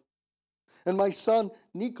Khadijah, and my son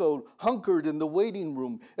Nico hunkered in the waiting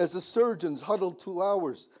room as the surgeons huddled 2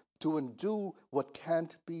 hours to undo what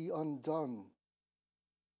can't be undone.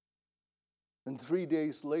 And 3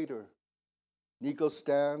 days later, Nico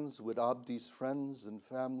stands with Abdi's friends and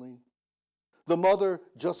family. The mother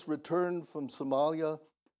just returned from Somalia,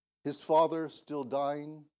 his father still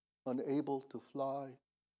dying, unable to fly.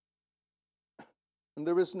 And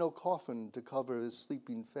there is no coffin to cover his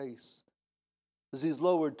sleeping face, as he's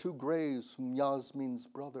lowered 2 graves from Yasmin's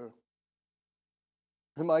brother.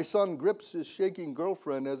 And my son grips his shaking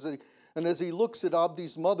girlfriend as he looks at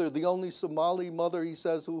Abdi's mother, the only Somali mother, he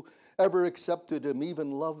says, who ever accepted him,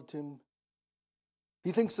 even loved him.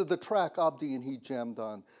 He thinks of the track Abdi and he jammed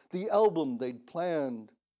on, the album they'd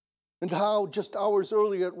planned, And how just hours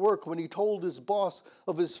early at work, when he told his boss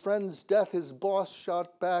of his friend's death, his boss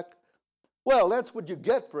shot back, "Well, that's what you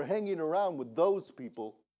get for hanging around with those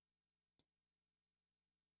people."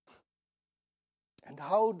 And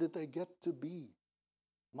how did they get to be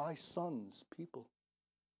my son's people?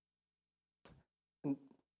 And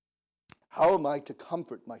how am I to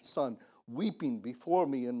comfort my son, weeping before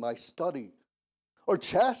me in my study, or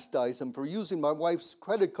chastise him for using my wife's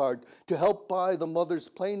credit card to help buy the mother's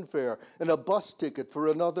plane fare and a bus ticket for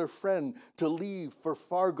another friend to leave for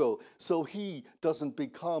Fargo so he doesn't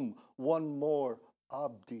become one more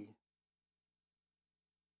Abdi?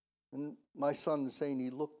 And my son Zaini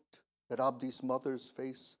looked at Abdi's mother's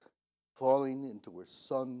face falling into her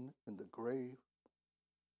son in the grave.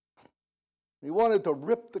 He wanted to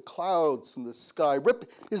rip the clouds from the sky,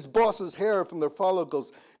 rip his boss's hair from their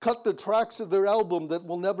follicles, cut the tracks of their album that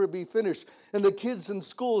will never be finished, and the kids in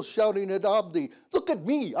school shouting at Abdi, "Look at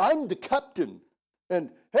me, I'm the captain,"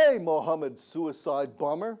 and "Hey, Mohammed, suicide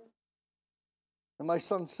bomber." And my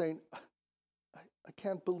son saying, I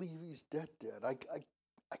can't believe he's dead.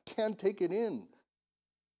 I can't take it in.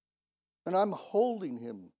 And I'm holding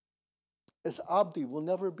him as Abdi will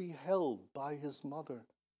never be held by his mother.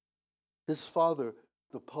 His father,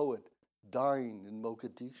 the poet, dying in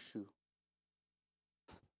Mogadishu.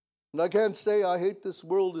 And I can't say I hate this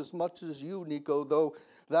world as much as you, Nico, though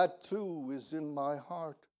that too is in my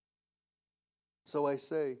heart. So I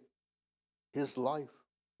say, his life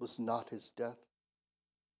was not his death.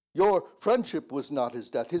 Your friendship was not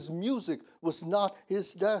his death. His music was not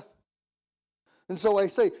his death. And so I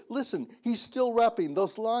say, listen, he's still rapping.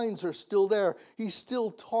 Those lines are still there. He's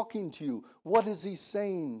still talking to you. What is he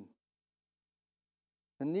saying?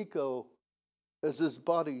 And Nico, as his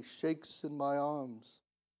body shakes in my arms,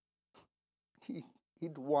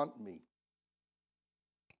 he'd want me.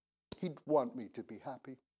 He'd want me to be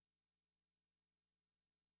happy.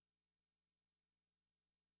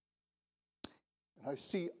 And I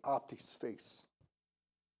see Abdi's face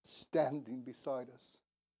standing beside us.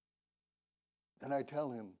 And I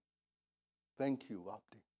tell him, thank you,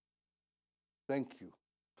 Abdi. Thank you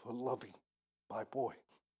for loving my boy.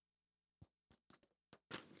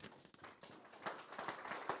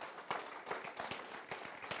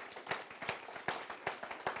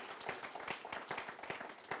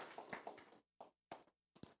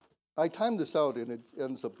 I timed this out and it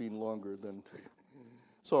ends up being longer than,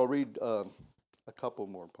 so I'll read a couple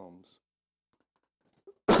more poems.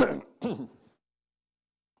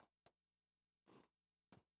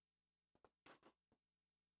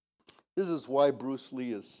 This is why Bruce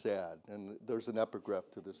Lee is sad, and there's an epigraph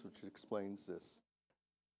to this which explains this.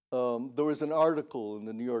 There was an article in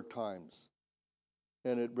the New York Times,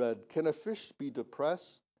 and it read, "Can a fish be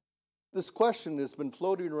depressed? This question has been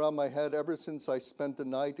floating around my head ever since I spent the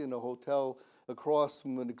night in a hotel across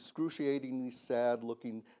from an excruciatingly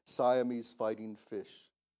sad-looking Siamese fighting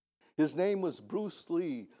fish. His name was Bruce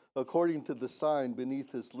Lee, according to the sign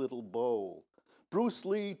beneath his little bowl. Bruce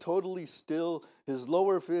Lee, totally still, his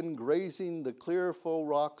lower fin grazing the clear faux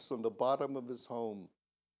rocks on the bottom of his home.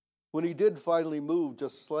 When he did finally move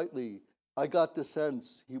just slightly, I got the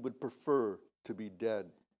sense he would prefer to be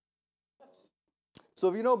dead." So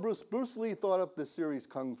if you know Bruce Lee thought up this series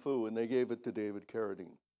Kung Fu, and they gave it to David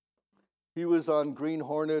Carradine. He was on Green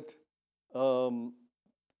Hornet,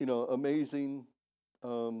 amazing,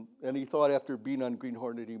 and he thought after being on Green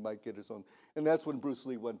Hornet he might get his own. And that's when Bruce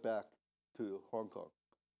Lee went back to Hong Kong,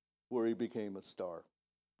 where he became a star.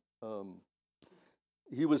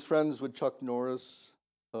 He was friends with Chuck Norris,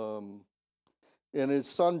 and his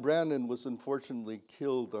son Brandon was unfortunately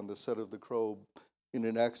killed on the set of The Crow in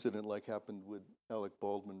an accident like happened with Alec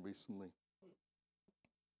Baldwin recently.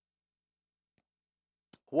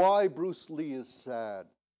 Why Bruce Lee is sad?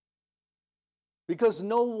 Because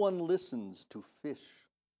no one listens to fish.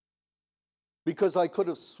 Because I could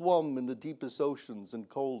have swum in the deepest oceans and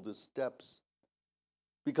coldest depths.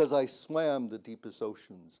 Because I swam the deepest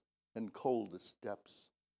oceans and coldest depths.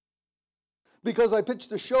 Because I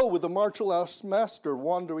pitched a show with a martial arts master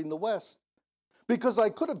wandering the West. Because I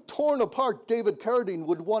could have torn apart David Carradine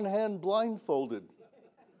with one hand blindfolded.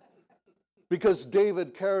 Because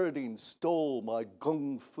David Carradine stole my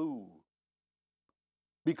gung fu.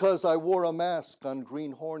 Because I wore a mask on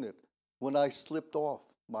Green Hornet when I slipped off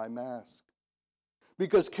my mask.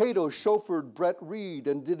 Because Cato chauffeured Brett Reed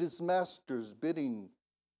and did his master's bidding.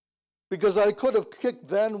 Because I could have kicked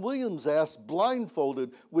Van Williams' ass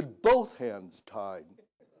blindfolded with both hands tied.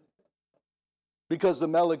 Because the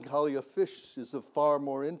melancholy of fish is of far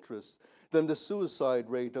more interest than the suicide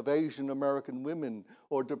rate of Asian American women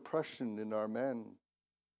or depression in our men.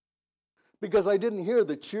 Because I didn't hear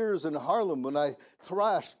the cheers in Harlem when I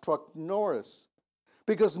thrashed Chuck Norris.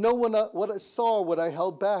 Because no one what I saw what I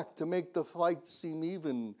held back to make the fight seem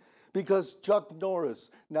even. Because Chuck Norris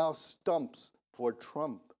now stumps for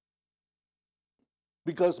Trump.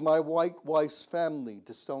 Because my white wife's family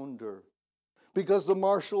disowned her. Because the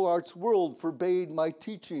martial arts world forbade my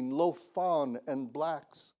teaching low fawn and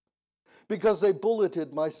blacks. Because they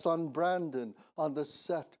bulleted my son Brandon on the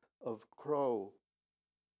set of Crow.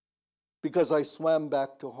 Because I swam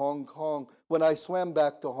back to Hong Kong. When I swam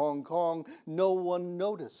back to Hong Kong, no one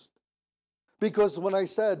noticed. Because when I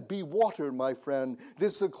said, be water, my friend,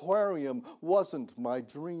 this aquarium wasn't my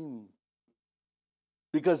dream.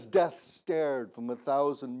 Because death stared from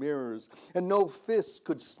 1,000 mirrors, and no fist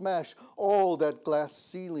could smash all that glass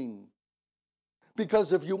ceiling.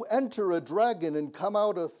 Because if you enter a dragon and come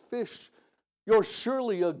out a fish, you're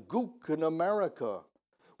surely a gook in America,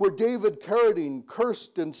 where David Carradine,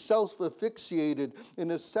 cursed and self-asphyxiated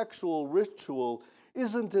in a sexual ritual,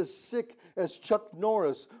 isn't as sick as Chuck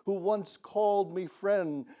Norris, who once called me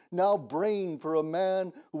friend, now brain for a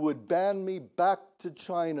man who would ban me back to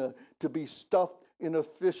China to be stuffed in a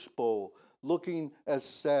fishbowl, looking as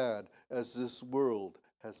sad as this world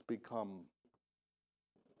has become.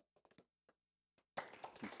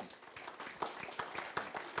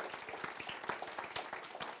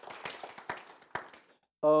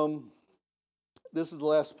 This is the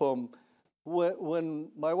last poem.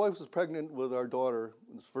 When my wife was pregnant with our daughter,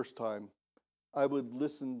 the first time, I would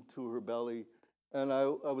listen to her belly, and I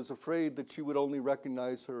was afraid that she would only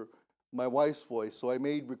recognize my wife's voice, so I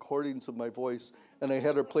made recordings of my voice, and I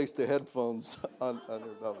had her place the headphones on her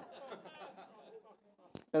belly.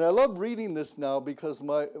 And I love reading this now because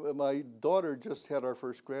my daughter just had our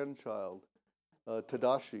first grandchild,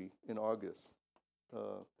 Tadashi, in August,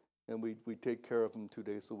 and we take care of him 2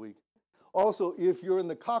 days a week. Also, if you're in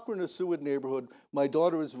the Cochrane-Assuit neighborhood, my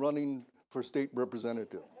daughter is running for state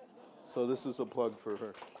representative. So this is a plug for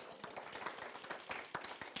her.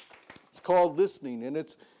 It's called Listening, and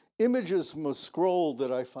it's images from a scroll that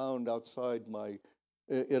I found outside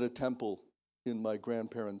at a temple in my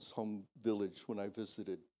grandparents' home village when I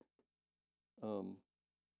visited.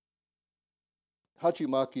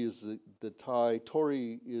 Hachimaki is the Thai,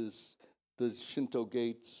 Tori is the Shinto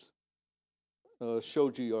gates,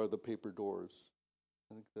 shoji are the paper doors.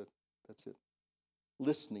 I think that's it.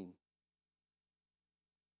 Listening.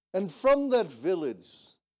 And from that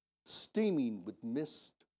village, steaming with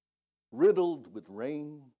mist, riddled with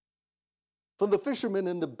rain, from the fishermen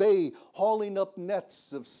in the bay hauling up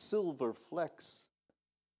nets of silver flecks,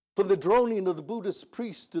 from the droning of the Buddhist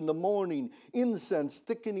priest in the morning, incense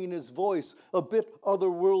thickening his voice, a bit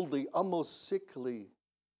otherworldly, almost sickly,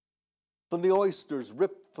 from the oysters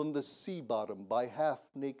ripped from the sea bottom by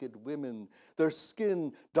half-naked women, their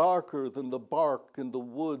skin darker than the bark in the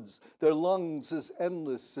woods, their lungs as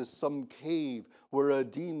endless as some cave where a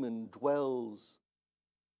demon dwells.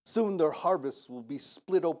 Soon their harvests will be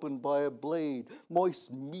split open by a blade,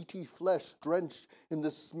 moist, meaty flesh drenched in the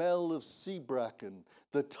smell of sea bracken,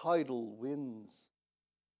 the tidal winds.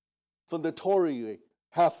 From the torii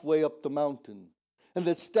halfway up the mountain, and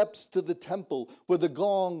the steps to the temple where the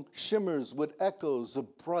gong shimmers with echoes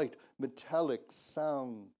of bright metallic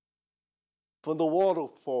sound. From the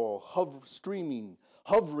waterfall streaming,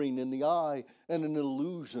 hovering in the eye, and an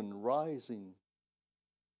illusion rising.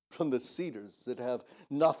 From the cedars that have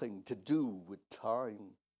nothing to do with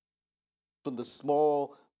time. From the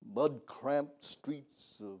small, mud-cramped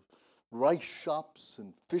streets of rice shops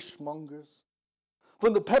and fishmongers.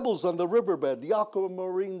 From the pebbles on the riverbed, the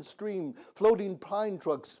aquamarine stream, floating pine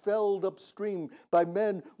trucks felled upstream by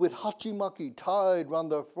men with hachimaki tied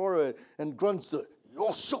round their forehead and grunts of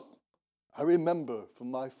yosho, I remember from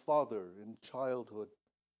my father in childhood.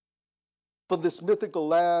 From this mythical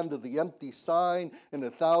land of the empty sign and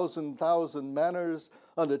 1,000 manners,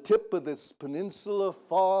 on the tip of this peninsula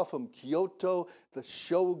far from Kyoto, the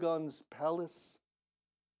shogun's palace,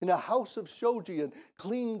 in a house of shoji and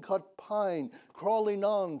clean-cut pine, crawling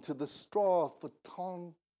on to the straw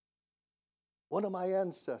futon, one of my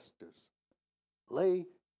ancestors lay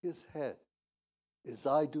his head, as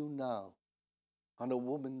I do now, on a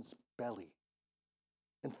woman's belly,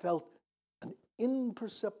 and felt an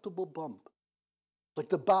imperceptible bump, like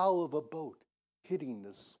the bow of a boat hitting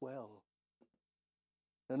the swell,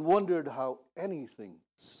 and wondered how anything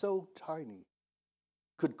so tiny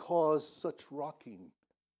could cause such rocking,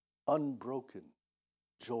 unbroken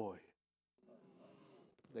joy.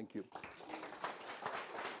 Thank you.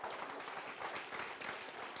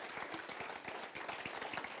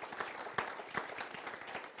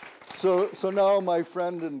 So now my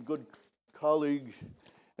friend and good colleague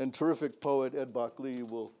and terrific poet Ed Buckley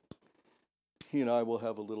he and I will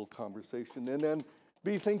have a little conversation, and then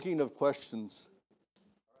be thinking of questions.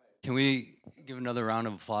 Can we give another round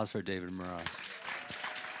of applause for David Murrow?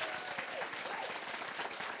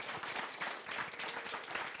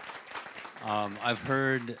 I've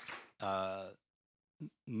heard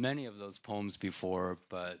many of those poems before,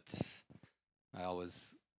 but I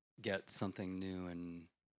always get something new. And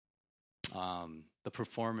the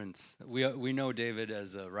performance, we know David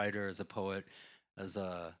as a writer, as a poet, as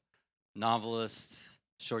a novelist,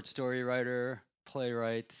 short story writer,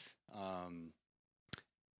 playwright,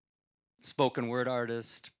 spoken word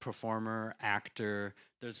artist, performer, actor.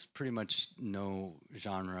 There's pretty much no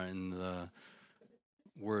genre in the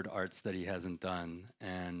word arts that he hasn't done,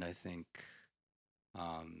 and I think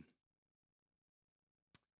I'm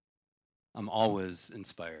always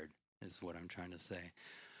inspired, is what I'm trying to say.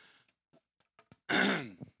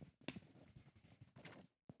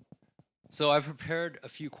 So I've prepared a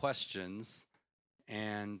few questions,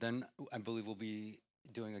 and then I believe we'll be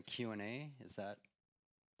doing a Q&A. Is that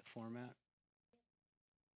the format?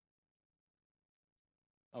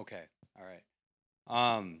 Okay, all right.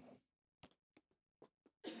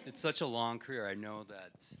 It's such a long career. I know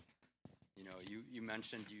that, you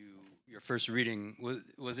mentioned your first reading,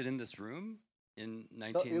 was it in this room in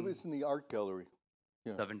No, it was in the art gallery.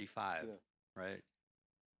 Yeah. 1975, Yeah. right?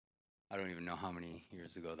 I don't even know how many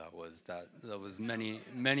years ago that was. That was many,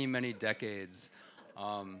 many, many decades.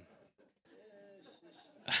 It's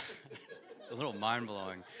a little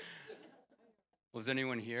mind-blowing. Was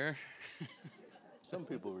anyone here? Some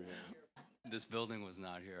people were here. This building was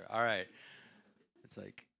not here. All right. It's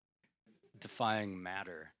like defying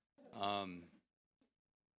matter.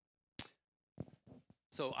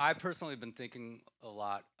 So I personally have been thinking a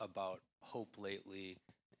lot about hope lately,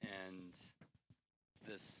 and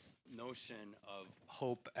this notion of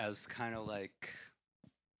hope as kind of like,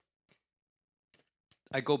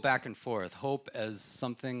 I go back and forth. Hope as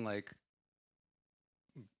something like,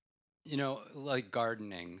 like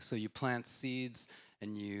gardening. So you plant seeds,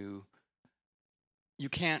 and you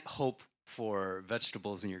can't hope for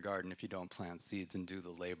vegetables in your garden if you don't plant seeds and do the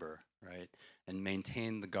labor, right? And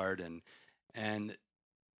maintain the garden. And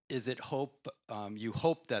is it hope? You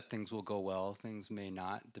hope that things will go well. Things may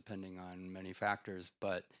not, depending on many factors.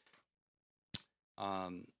 But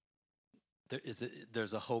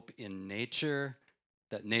there's a hope in nature,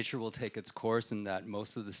 that nature will take its course, and that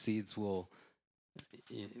most of the seeds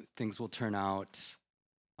things will turn out.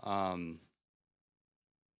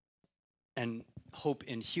 And hope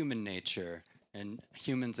in human nature, and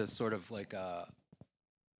humans as sort of like a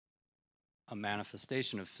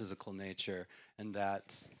manifestation of physical nature, and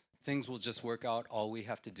that things will just work out. All we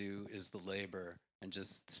have to do is the labor and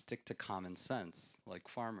just stick to common sense, like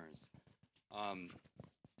farmers.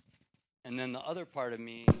 And then the other part of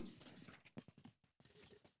me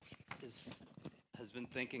has been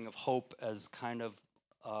thinking of hope as kind of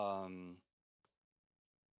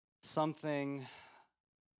something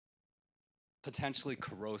potentially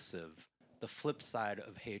corrosive, the flip side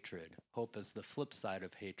of hatred. Hope is the flip side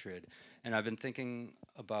of hatred. And I've been thinking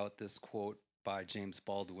about this quote by James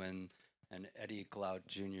Baldwin and Eddie Glaude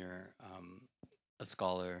Jr., a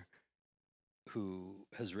scholar who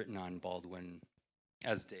has written on Baldwin,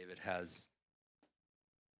 as David has,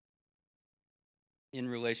 in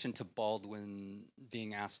relation to Baldwin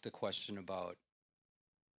being asked a question about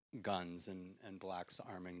guns and blacks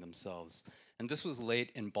arming themselves. And this was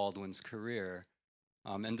late in Baldwin's career.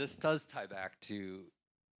 And this does tie back to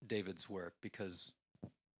David's work because,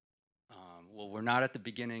 we're not at the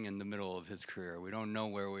beginning and the middle of his career. We don't know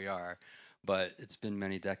where we are, but it's been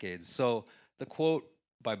many decades. So the quote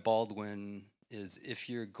by Baldwin is, if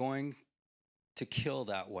you're going to kill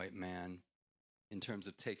that white man in terms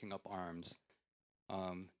of taking up arms,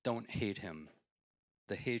 don't hate him.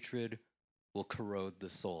 The hatred will corrode the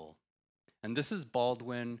soul. And this is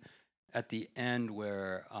Baldwin at the end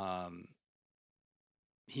where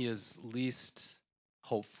he is least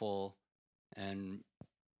hopeful and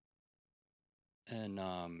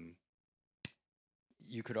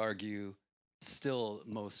you could argue still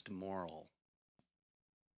most moral.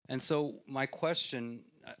 And so my question,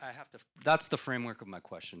 that's the framework of my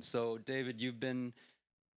question. So David, you've been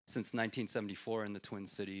since 1974 in the Twin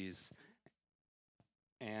Cities,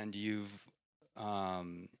 and you've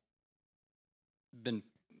been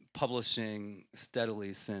publishing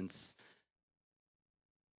steadily since.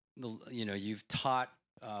 You've taught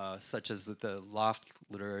such as at the Loft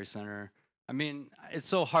Literary Center. I mean, it's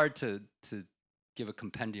so hard to give a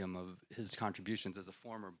compendium of his contributions as a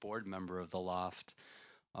former board member of the Loft,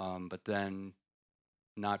 but then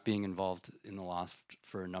not being involved in the loft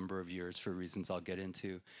for a number of years for reasons I'll get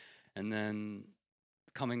into, and then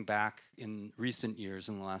coming back in recent years,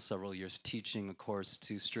 in the last several years, teaching a course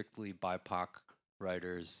to strictly BIPOC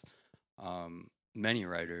writers, many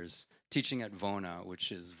writers, teaching at VONA,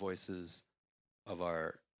 which is Voices of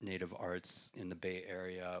Our Native Arts in the Bay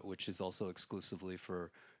Area, which is also exclusively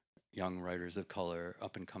for young writers of color,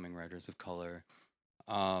 up-and-coming writers of color.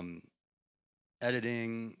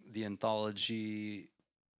 Editing the anthology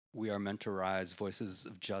We Are Meant to Rise, Voices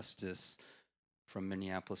of Justice, From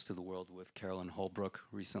Minneapolis to the World with Carolyn Holbrook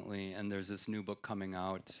recently. And there's this new book coming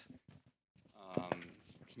out.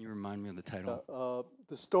 Can you remind me of the title?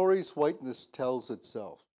 The Stories Whiteness Tells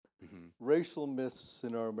Itself. Mm-hmm. Racial Myths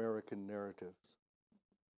in Our American Narratives.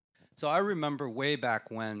 So I remember way back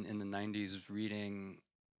when in the 90s reading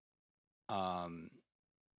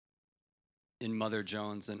in Mother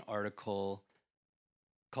Jones an article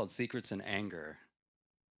called Secrets and Anger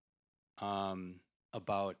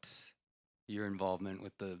about your involvement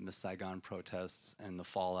with the Miss Saigon protests and the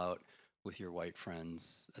fallout with your white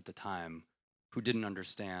friends at the time who didn't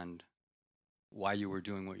understand why you were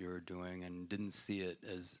doing what you were doing and didn't see it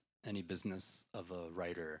as any business of a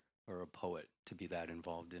writer or a poet to be that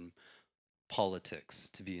involved in politics,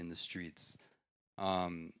 to be in the streets.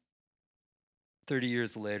 30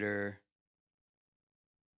 years later,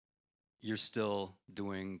 you're still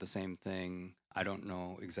doing the same thing. I don't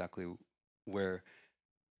know exactly where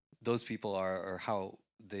those people are or how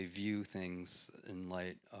they view things in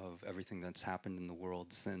light of everything that's happened in the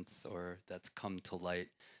world since, or that's come to light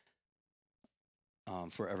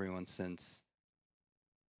for everyone since.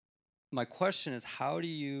 My question is,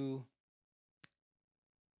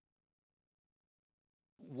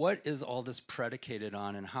 what is all this predicated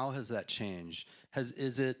on, and how has that changed?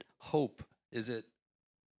 Is it hope? Is it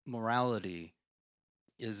morality?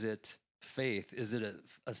 Is it faith? Is it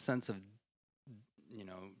a sense of,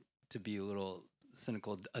 to be a little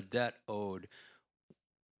cynical, a debt owed?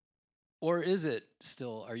 Or is it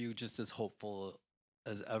still, are you just as hopeful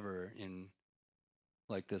as ever in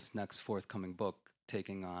like this next forthcoming book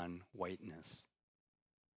taking on whiteness?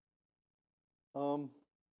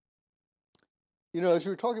 As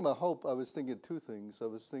you were talking about hope, I was thinking two things. I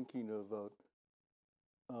was thinking about,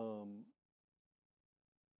 I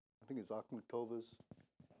think it's Akhmatova's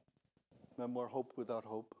memoir, Hope Without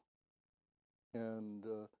Hope, and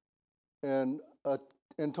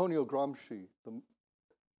Antonio Gramsci, the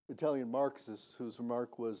Italian Marxist, whose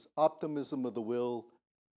remark was optimism of the will,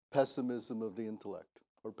 pessimism of the intellect,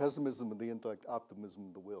 or pessimism of the intellect, optimism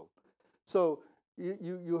of the will. So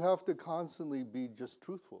you have to constantly be just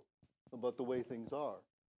truthful about the way things are,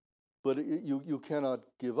 but you cannot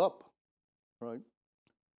give up, right?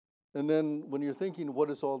 And then when you're thinking, what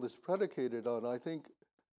is all this predicated on? I think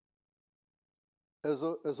as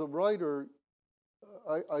a writer,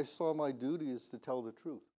 I saw my duty is to tell the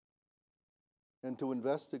truth and to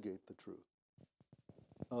investigate the truth,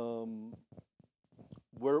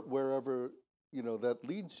 wherever that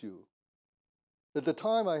leads you. At the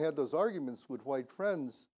time I had those arguments with white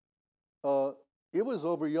friends, it was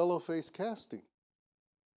over yellow-face casting.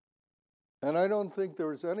 And I don't think there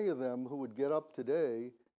was any of them who would get up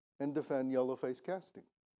today and defend yellow-face casting.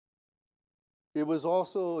 It was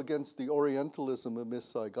also against the Orientalism of Miss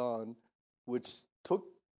Saigon, which took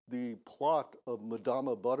the plot of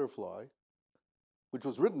Madama Butterfly, which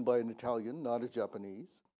was written by an Italian, not a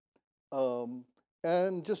Japanese,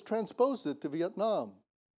 and just transposed it to Vietnam.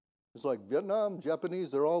 It's like Vietnam,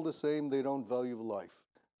 Japanese, they're all the same. They don't value life.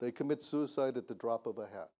 They commit suicide at the drop of a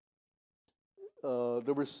hat.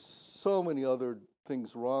 There were so many other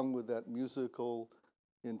things wrong with that musical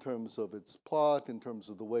in terms of its plot, in terms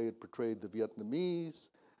of the way it portrayed the Vietnamese.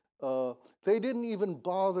 They didn't even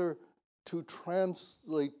bother to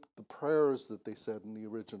translate the prayers that they said in the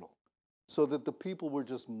original, so that the people were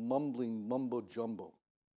just mumbling mumbo jumbo.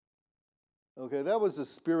 Okay, that was the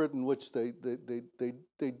spirit in which they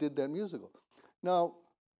did that musical. Now,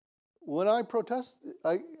 when I protested,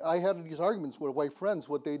 I had these arguments with white friends.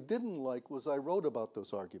 What they didn't like was I wrote about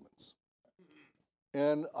those arguments.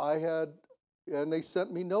 And they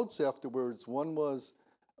sent me notes afterwards. One was,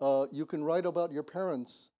 you can write about your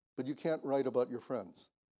parents, but you can't write about your friends.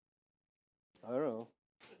 I don't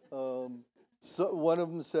know. So one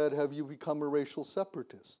of them said, have you become a racial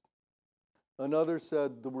separatist? Another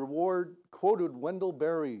said, the reward, quoted Wendell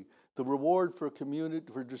Berry, the reward for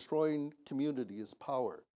destroying community is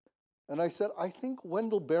power. And I said, I think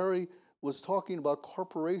Wendell Berry was talking about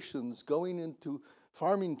corporations going into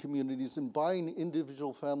farming communities and buying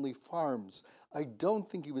individual family farms. I don't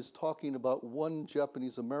think he was talking about one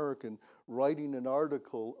Japanese American writing an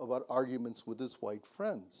article about arguments with his white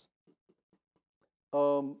friends.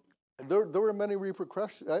 There were many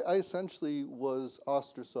repercussions. I essentially was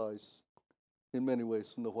ostracized in many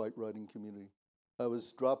ways from the white writing community. I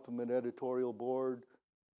was dropped from an editorial board.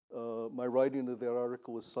 My writing of that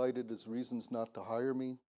article was cited as reasons not to hire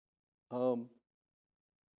me.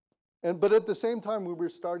 But at the same time, we were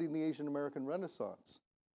starting the Asian American Renaissance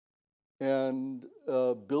and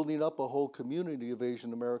building up a whole community of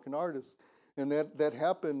Asian American artists. And that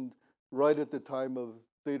happened right at the time of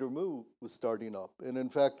Theater Mu was starting up. And in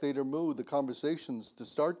fact, Theater Mu, the conversations to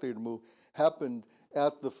start Theater Mu happened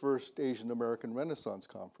at the first Asian American Renaissance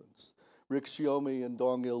Conference. Rick Shiomi and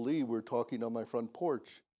Dong Il Lee were talking on my front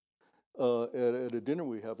porch at a dinner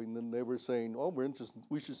we were having, and they were saying, "Oh, we're interested.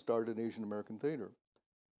 We should start an Asian American theater."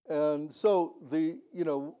 And so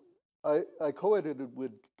I co-edited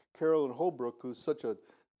with Carolyn Holbrook, who's such a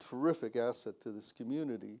terrific asset to this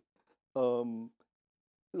community.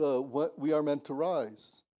 What We Are Meant to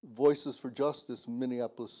Rise: Voices for Justice from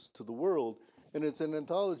Minneapolis to the World, and it's an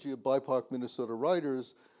anthology of BIPOC Minnesota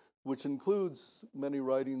writers, which includes many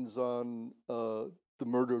writings on the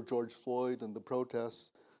murder of George Floyd and the protests.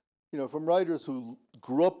 From writers who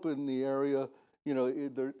grew up in the area.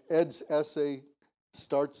 Ed's essay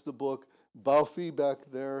starts the book. Bao Fi back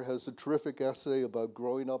there has a terrific essay about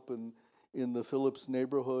growing up in the Phillips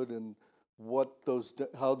neighborhood and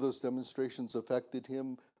how those demonstrations affected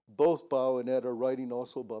him. Both Bao and Ed are writing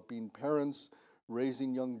also about being parents,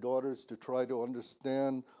 raising young daughters to try to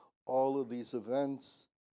understand all of these events.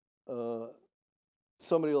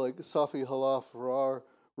 Somebody like Safi Halaf Farrar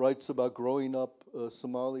writes about growing up, a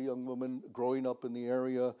Somali young woman growing up in the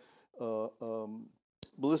area.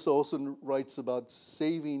 Melissa Olson writes about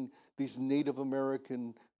saving these Native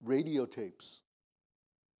American radio tapes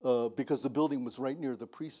because the building was right near the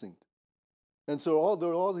precinct. And so there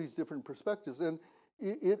are all these different perspectives. And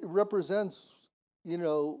it represents,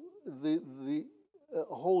 the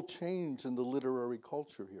whole change in the literary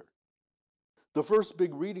culture here. The first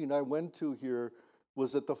big reading I went to here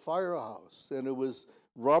was at the Firehouse, and it was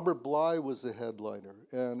Robert Bly was the headliner,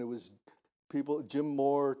 and it was people, Jim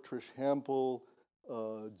Moore, Trish Hampel,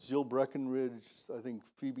 Jill Breckenridge, I think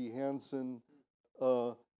Phoebe Hansen,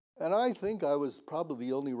 and I think I was probably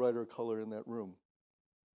the only writer of color in that room.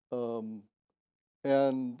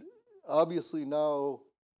 And obviously now,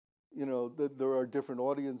 there are different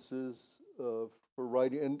audiences for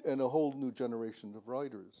writing and a whole new generation of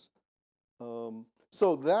writers.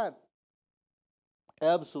 So that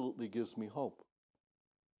absolutely gives me hope.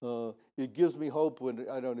 It gives me hope when,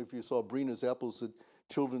 I don't know if you saw Brina's Apples at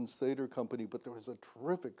Children's Theater Company, but there was a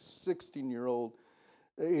terrific 16-year-old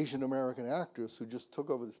Asian American actress who just took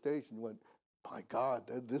over the stage and went, "My God,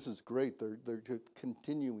 this is great. They're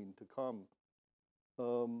continuing to come."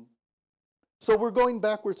 So we're going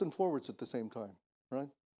backwards and forwards at the same time, right?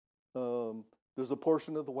 There's a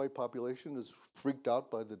portion of the white population that's freaked out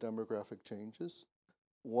by the demographic changes,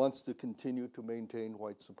 wants to continue to maintain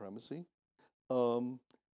white supremacy.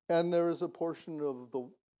 And there is a portion of the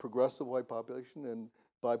progressive white population and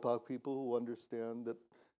BIPOC people who understand that,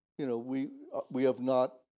 we have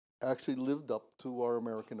not actually lived up to our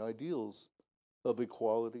American ideals of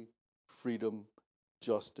equality, freedom,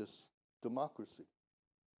 justice, democracy.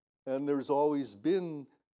 And there's always been,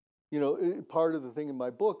 part of the thing in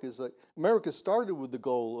my book is that America started with the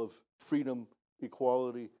goal of freedom,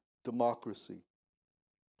 equality, democracy.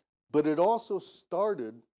 But it also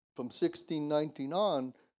started from 1619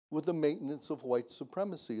 on with the maintenance of white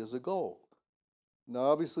supremacy as a goal. Now,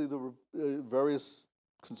 obviously, the various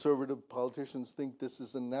conservative politicians think this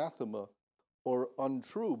is anathema or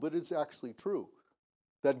untrue, but it's actually true.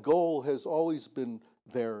 That goal has always been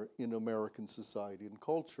there in American society and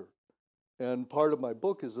culture. And part of my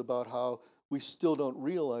book is about how we still don't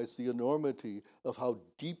realize the enormity of how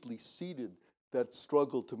deeply seated that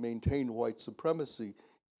struggle to maintain white supremacy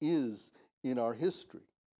is in our history.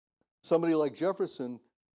 Somebody like Jefferson,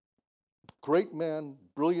 great man,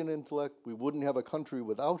 brilliant intellect, we wouldn't have a country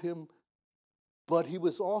without him, but he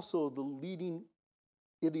was also the leading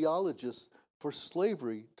ideologist for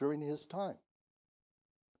slavery during his time.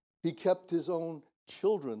 He kept his own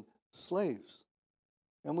children slaves.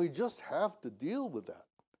 And we just have to deal with that.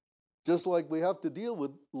 Just like we have to deal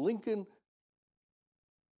with Lincoln,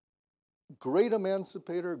 great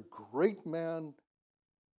emancipator, great man.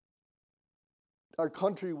 Our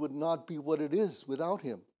country would not be what it is without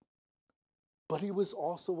him. But he was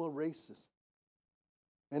also a racist.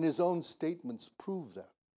 And his own statements prove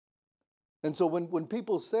that. And so when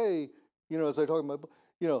people say, as I talk about,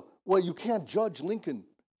 well, you can't judge Lincoln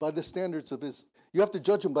by the standards of you have to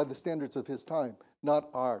judge him by the standards of his time, not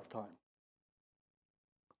our time.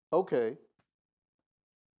 Okay.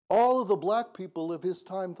 All of the black people of his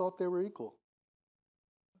time thought they were equal.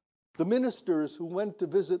 The ministers who went to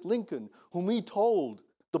visit Lincoln,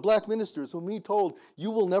 the black ministers whom he told,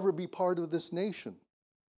 you will never be part of this nation,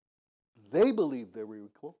 they believed they were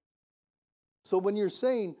equal. So when you're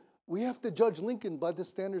saying we have to judge Lincoln by the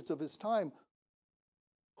standards of his time,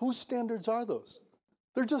 whose standards are those?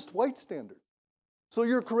 They're just white standards. So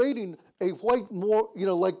you're creating a white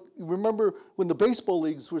like, remember when the baseball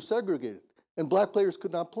leagues were segregated and black players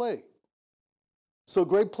could not play. So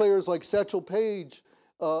great players like Satchel Paige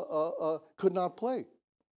could not play.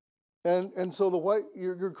 And so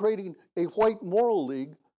you're creating a white moral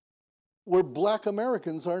league where black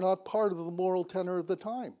Americans are not part of the moral tenor of the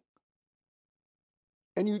time.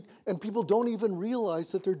 And people don't even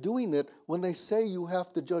realize that they're doing it when they say you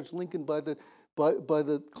have to judge Lincoln by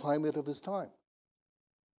the climate of his time.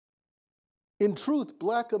 In truth,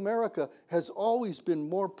 black America has always been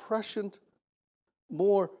more prescient,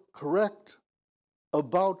 more correct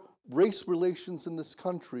about race relations in this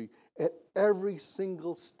country at every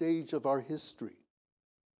single stage of our history.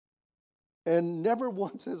 And never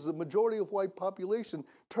once has the majority of white population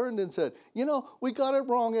turned and said, we got it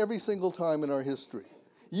wrong every single time in our history.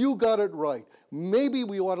 You got it right. Maybe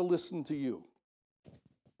we ought to listen to you.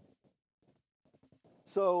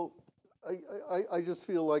 So I just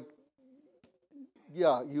feel like,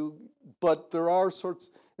 but there are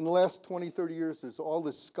in the last 20, 30 years, there's all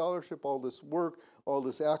this scholarship, all this work, all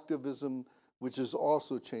this activism, which is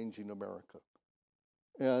also changing America.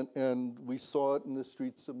 And we saw it in the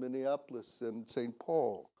streets of Minneapolis and St.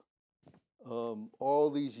 Paul. All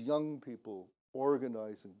these young people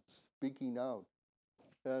organizing, speaking out.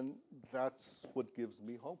 And that's what gives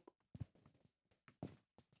me hope.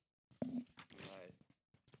 Right.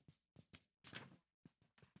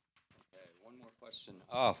 Okay, one more question.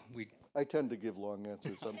 Oh, I tend to give long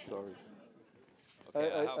answers. I'm sorry.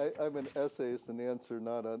 Okay, I'm an essayist and answer,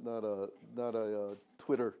 not a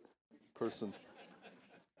Twitter person.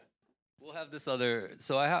 we'll have this other.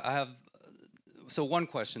 So I have. So one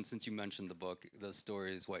question, since you mentioned the book, The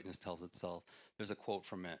Stories Whiteness Tells Itself. There's a quote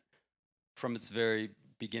from it. From its very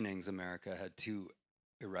beginnings, America had two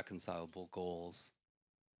irreconcilable goals.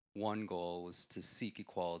 One goal was to seek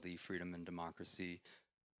equality, freedom, and democracy.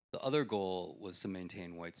 The other goal was to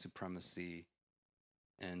maintain white supremacy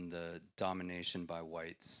and the domination by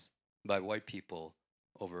white people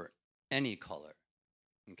over any color.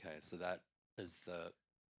 Okay, so that is the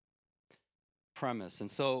premise.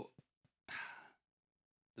 And so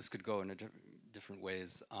this could go in different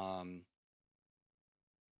ways.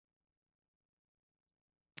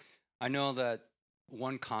 I know that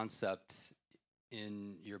one concept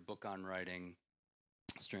in your book on writing,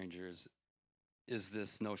 Strangers, is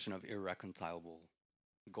this notion of irreconcilable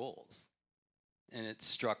goals. And it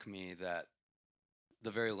struck me that the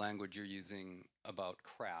very language you're using about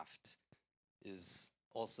craft is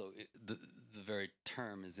also, the very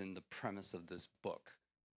term is in the premise of this book.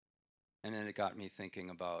 And then it got me thinking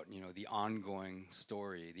about, the ongoing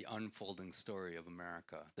story, the unfolding story of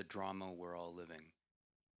America, the drama we're all living.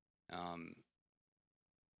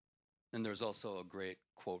 And there's also a great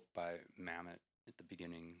quote by Mamet at the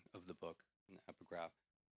beginning of the book, in the epigraph.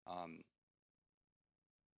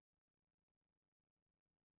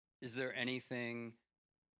 Is there anything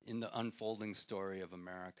in the unfolding story of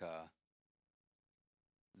America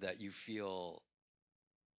that you feel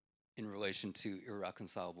in relation to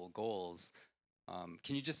irreconcilable goals?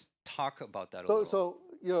 Can you just talk about that a little? So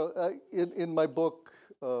in my book,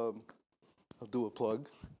 I'll do a plug.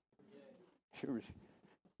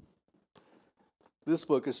 This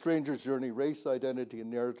book, A Stranger's Journey, Race, Identity,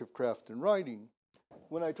 and Narrative Craft and Writing.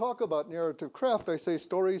 When I talk about narrative craft, I say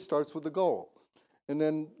story starts with a goal. And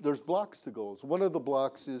then there's blocks to goals. One of the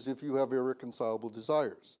blocks is if you have irreconcilable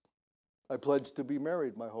desires. I pledged to be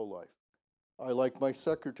married my whole life. I like my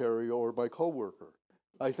secretary or my coworker.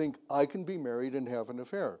 I think I can be married and have an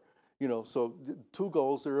affair. So two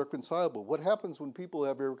goals are irreconcilable. What happens when people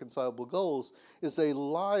have irreconcilable goals is they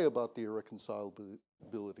lie about the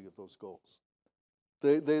irreconcilability of those goals.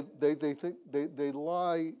 They think they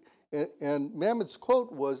lie, and Mamet's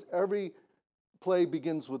quote was, "Every play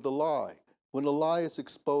begins with the lie. When a lie is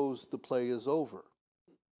exposed, the play is over."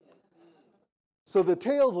 So the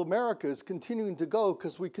tale of America is continuing to go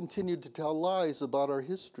because we continue to tell lies about our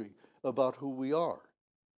history, about who we are,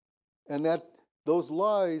 and that those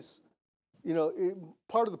lies,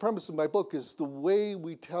 part of the premise of my book is the way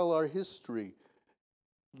we tell our history,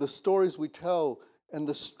 the stories we tell, And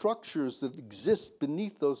the structures that exist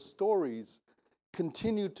beneath those stories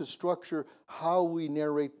continue to structure how we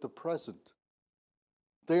narrate the present.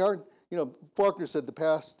 They aren't, Faulkner said the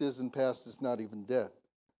past isn't past, it's not even dead,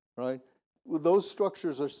 right? Well, those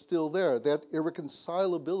structures are still there. That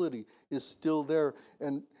irreconcilability is still there.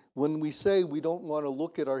 And when we say we don't want to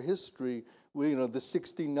look at our history, the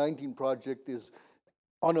 1619 Project is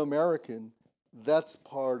un-American, that's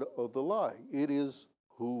part of the lie. It is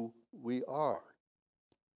who we are.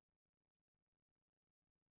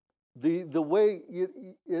 The way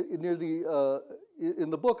in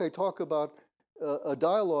the book I talk about a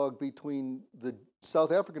dialogue between the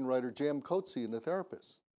South African writer J.M. Coetzee and a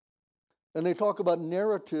therapist, and they talk about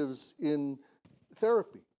narratives in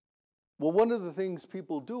therapy. Well, one of the things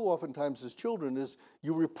people do oftentimes as children is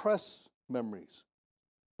you repress memories,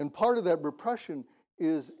 and part of that repression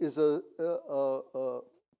is a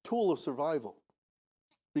tool of survival.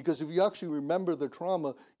 Because if you actually remember the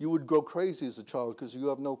trauma, you would go crazy as a child because you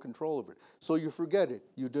have no control over it. So you forget it,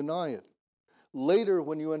 you deny it. Later,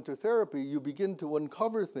 when you enter therapy, you begin to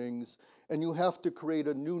uncover things, and you have to create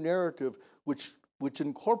a new narrative which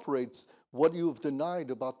incorporates what you've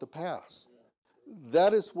denied about the past.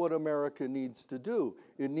 That is what America needs to do.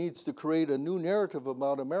 It needs to create a new narrative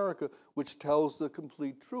about America which tells the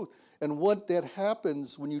complete truth. And what that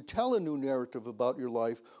happens when you tell a new narrative about your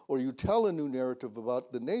life, or you tell a new narrative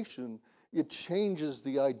about the nation, it changes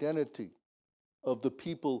the identity of the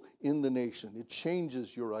people in the nation. It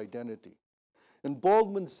changes your identity. And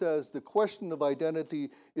Baldwin says the question of identity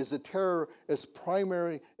is a terror as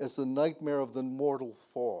primary as the nightmare of the mortal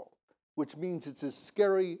fall, which means it's as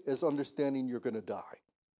scary as understanding you're going to die.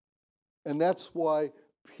 And that's why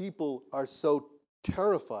people are so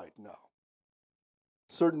terrified now.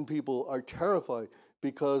 Certain people are terrified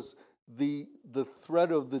because the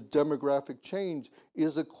threat of the demographic change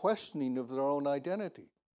is a questioning of their own identity.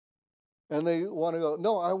 And they want to go,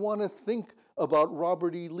 no, I want to think about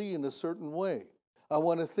Robert E. Lee in a certain way. I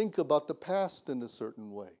want to think about the past in a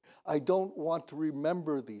certain way. I don't want to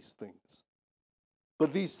remember these things.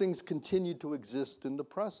 But these things continue to exist in the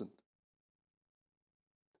present.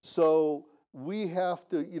 So we have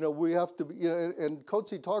to, and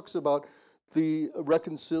Coetzee talks about the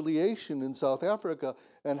reconciliation in South Africa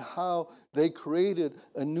and how they created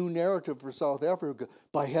a new narrative for South Africa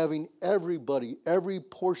by having everybody, every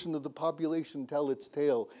portion of the population tell its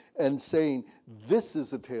tale and saying, this is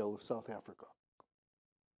the tale of South Africa,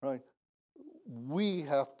 right? We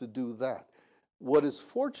have to do that. What is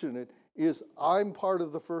fortunate is I'm part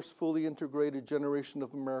of the first fully integrated generation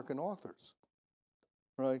of American authors,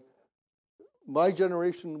 right? My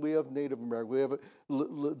generation, we have Native American, we have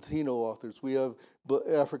Latino authors, we have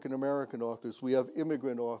African American authors, we have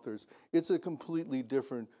immigrant authors. It's a completely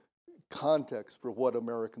different context for what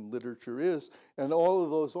American literature is, and all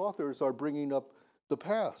of those authors are bringing up the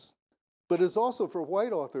past. But it's also for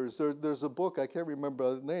white authors. There's a book, I can't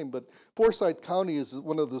remember the name, but Forsyth County is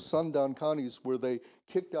one of the sundown counties where they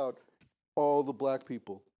kicked out all the black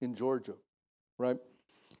people in Georgia, right?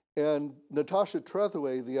 And Natasha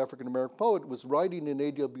Trethewey, the African-American poet, was writing in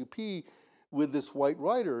AWP with this white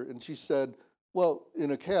writer, and she said, well,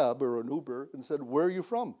 in a cab or an Uber, and said, where are you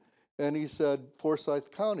from? And he said,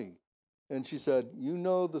 Forsyth County. And she said, you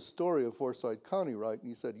know the story of Forsyth County, right? And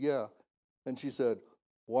he said, yeah. And she said,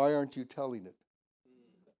 why aren't you telling it?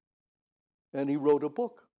 And he wrote a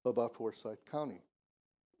book about Forsyth County.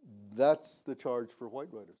 That's the charge for white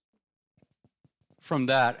writers. From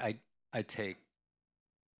that, I take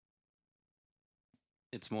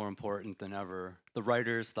it's more important than ever. The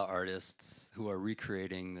writers, the artists who are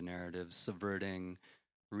recreating the narratives, subverting,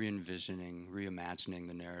 re-envisioning, reimagining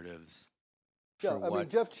the narratives. Yeah, I mean,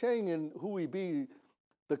 Jeff Chang in Who We Be,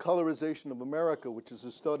 The Colorization of America, which is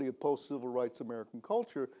a study of post-civil rights American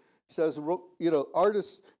culture, says,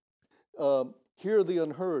 artists hear the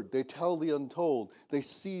unheard, they tell the untold, they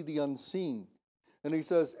see the unseen. And he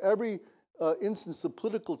says, every instance of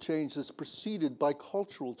political change is preceded by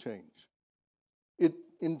cultural change.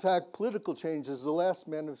 In fact, political change is the last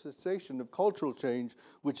manifestation of cultural change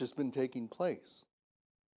which has been taking place.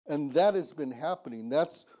 And that has been happening.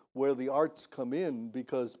 That's where the arts come in,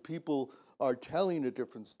 because people are telling a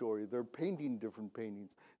different story. They're painting different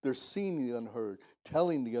paintings. They're seeing the unheard,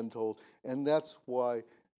 telling the untold. And that's why,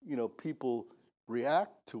 people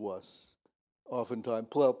react to us, oftentimes,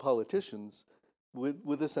 politicians,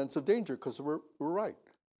 with a sense of danger, because we're right.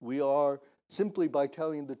 We are, simply by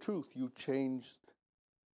telling the truth, you change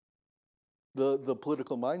the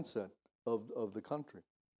political mindset of the country.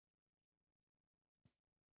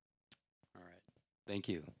 All right. Thank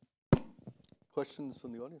you. Questions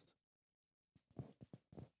from the audience?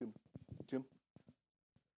 Jim?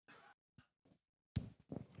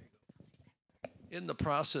 in the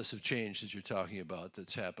process of change that you're talking about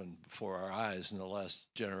that's happened before our eyes in the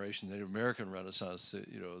last generation, the Native American Renaissance,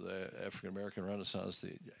 the African American Renaissance,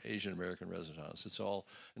 the Asian American Renaissance, it's all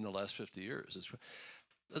in the last 50 years.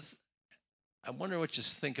 I wonder what you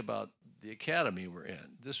think about the academy we're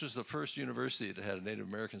in. This was the first university that had a Native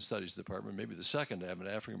American Studies department, maybe the second to have an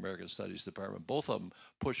African American Studies department. Both of them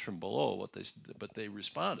pushed from below, but they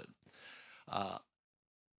responded.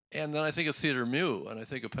 And then I think of Theater Mu, and I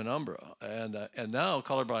think of Penumbra, and now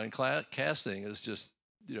colorblind casting is just,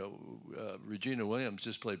 Regina Williams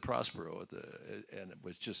just played Prospero and it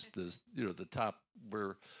was just the top.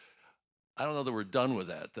 I don't know that we're done with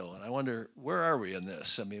that though, and I wonder where are we in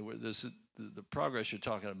this? I mean, the progress you're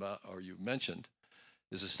talking about or you mentioned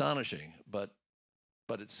is astonishing, but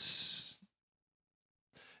it's,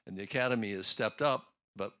 and the Academy has stepped up,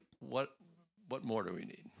 but what more do we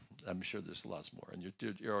need? I'm sure there's lots more, and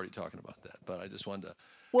you're already talking about that. But I just wanted to.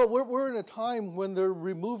 Well, we're in a time when they're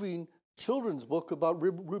removing children's book about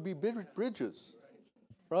Ruby Bridges,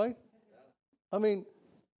 right? I mean,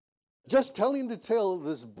 just telling the tale of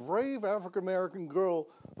this brave African American girl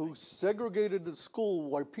who segregated the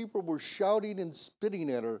school while people were shouting and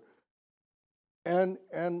spitting at her, and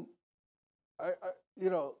the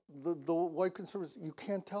white conservatives, you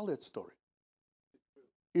can't tell that story.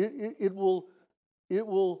 It will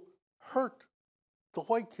hurt the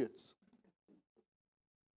white kids.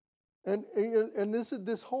 And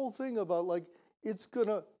this whole thing about like it's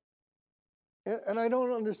gonna, and I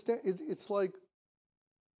don't understand. It's like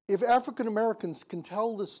if African Americans can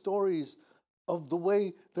tell the stories of the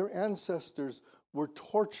way their ancestors were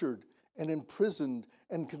tortured and imprisoned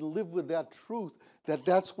and can live with that truth,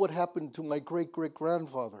 that's what happened to my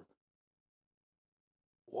great-great-grandfather.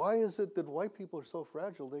 Why is it that white people are so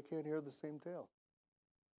fragile they can't hear the same tale?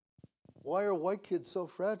 Why are white kids so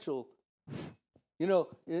fragile? In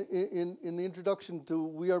the introduction to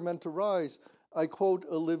We Are Meant to Rise, I quote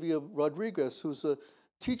Olivia Rodriguez, who's a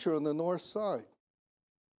teacher on the North Side.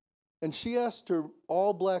 And she asked her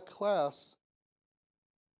all-black class,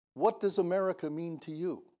 what does America mean to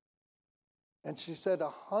you? And she said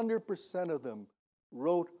 100% of them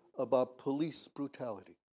wrote about police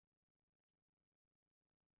brutality.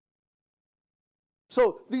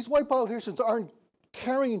 So these white politicians aren't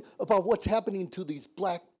caring about what's happening to these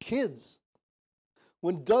black kids.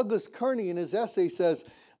 When Douglas Kearney in his essay says,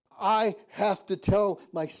 I have to tell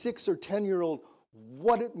my 6 or 10-year-old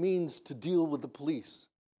what it means to deal with the police.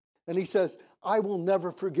 And he says, I will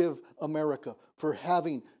never forgive America for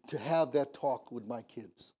having to have that talk with my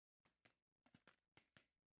kids.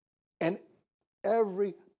 And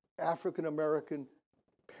every African American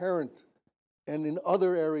parent, and in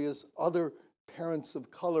other areas, other parents of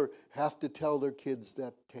color have to tell their kids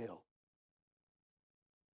that tale.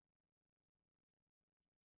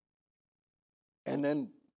 And then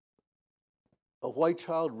a white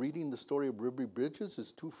child reading the story of Ruby Bridges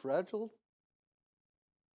is too fragile?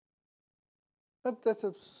 That's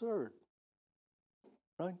absurd,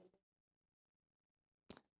 right?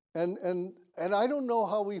 And I don't know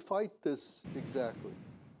how we fight this exactly,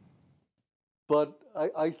 but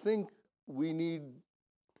I think we need,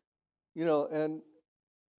 and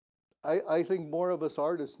I think more of us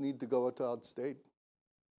artists need to go out state.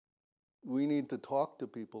 We need to talk to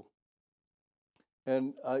people.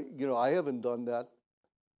 And I haven't done that,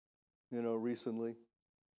 recently,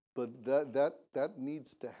 but that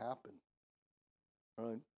needs to happen.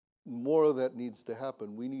 Right? More of that needs to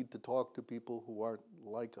happen. We need to talk to people who aren't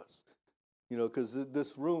like us, because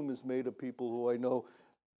this room is made of people who I know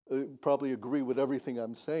probably agree with everything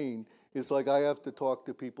I'm saying. It's like I have to talk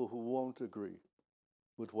to people who won't agree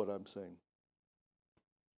with what I'm saying.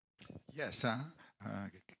 Yes.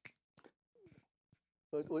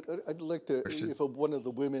 I'd like to, if one of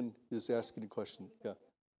the women is asking a question. Yeah.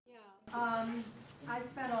 Yeah. I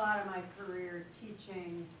spent a lot of my career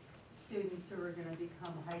teaching students who are going to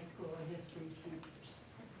become high school history teachers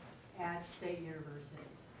at state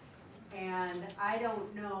universities. And I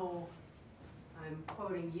don't know, I'm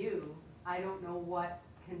quoting you, I don't know what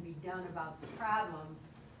can be done about the problem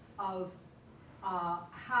of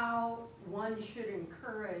how one should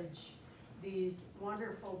encourage these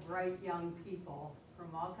wonderful, bright young people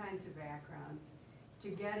from all kinds of backgrounds to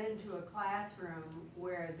get into a classroom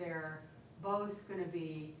where they're both going to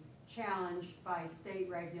be challenged by state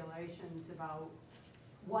regulations about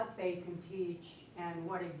what they can teach and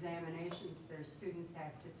what examinations their students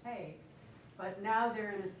have to take. But now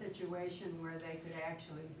they're in a situation where they could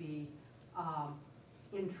actually be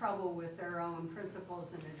in trouble with their own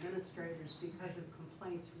principals and administrators because of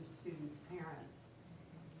complaints from students' parents.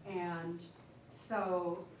 And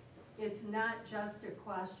so it's not just a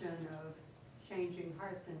question of changing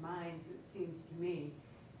hearts and minds, it seems to me.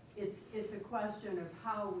 It's a question of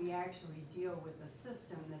how we actually deal with a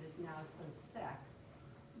system that is now so sick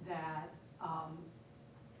that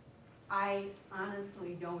I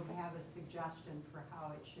honestly don't have a suggestion for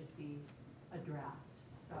how it should be addressed.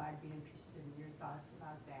 So I'd be interested in your thoughts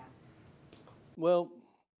about that. Well,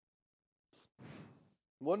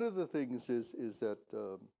 one of the things is that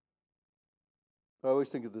I always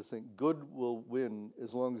think of this thing: good will win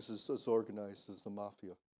as long as it's as organized as the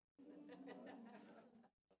mafia.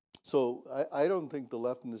 So I don't think the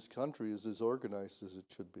left in this country is as organized as it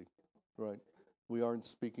should be, right? We aren't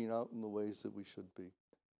speaking out in the ways that we should be.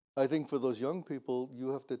 I think for those young people, you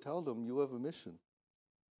have to tell them you have a mission.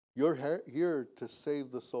 You're here to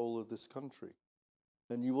save the soul of this country,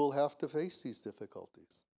 and you will have to face these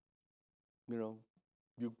difficulties. You know,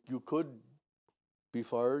 you could be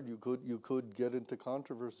fired, you could get into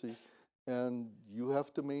controversy, and you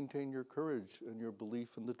have to maintain your courage and your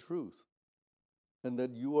belief in the truth, and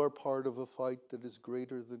that you are part of a fight that is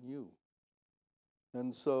greater than you.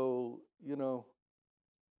 And so, you know,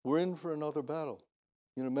 we're in for another battle.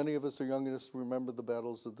 You know, many of us are young enough to remember the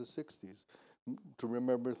battles of the 60s, to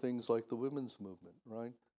remember things like the women's movement,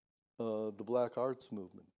 right? The Black Arts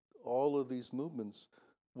movement. All of these movements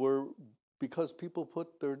were because people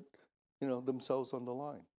put their, you know, themselves on the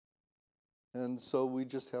line. And so we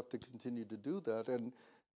just have to continue to do that.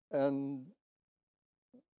 And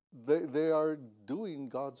they are doing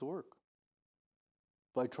God's work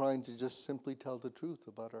by trying to just simply tell the truth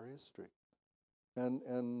about our history.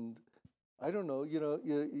 And I don't know, you know,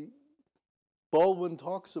 Baldwin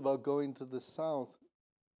talks about going to the South,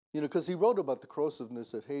 you know, because he wrote about the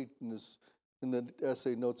corrosiveness of hate in the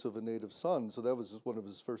essay Notes of a Native Son, so that was one of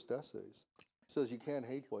his first essays. He says you can't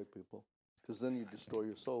hate white people, because then you destroy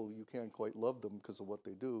your soul. You can't quite love them because of what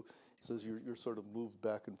they do. He says you're sort of moved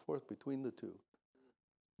back and forth between the two.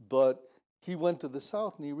 But he went to the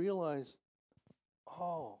South and he realized,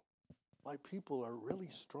 oh, my people are really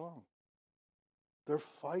strong. They're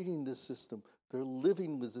fighting this system. They're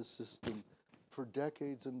living with this system for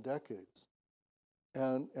decades and decades.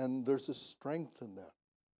 And there's a strength in that.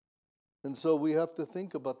 And so we have to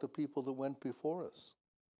think about the people that went before us.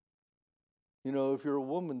 You know, if you're a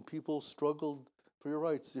woman, people struggled for your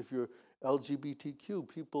rights. If you're LGBTQ,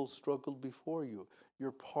 people struggled before you.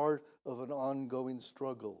 You're part of an ongoing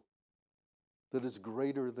struggle that is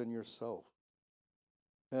greater than yourself.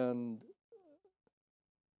 And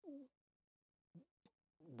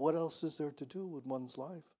what else is there to do with one's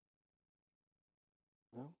life?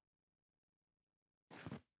 Yeah?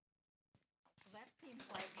 That seems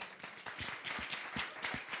like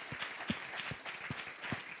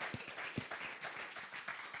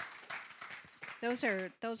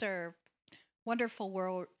those are wonderful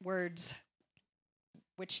words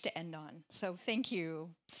which to end on. So thank you.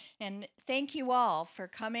 And thank you all for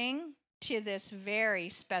coming to this very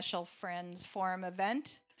special Friends Forum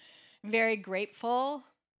event. I'm very grateful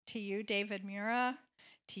to you, David Mura,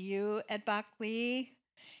 to you, Ed Bach-Lee,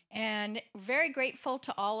 and very grateful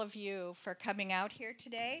to all of you for coming out here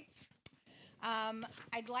today.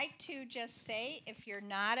 I'd like to just say, if you're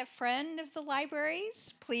not a friend of the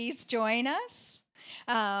libraries, please join us.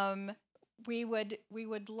 We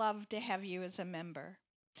would love to have you as a member.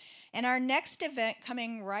 And our next event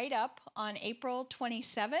coming right up on April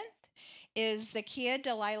 27th is Zakiya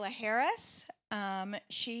Delilah Harris.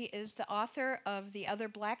 She is the author of The Other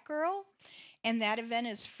Black Girl, and that event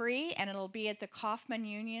is free, and it'll be at the Kaufman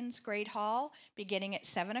Union's Great Hall beginning at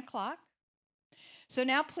 7 o'clock. So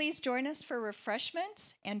now please join us for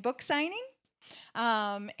refreshments and book signing.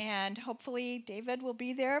 And hopefully David will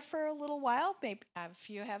be there for a little while, maybe if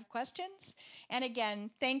you have questions. And again,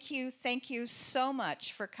 thank you so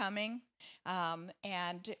much for coming,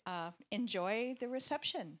 and enjoy the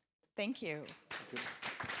reception. Thank you.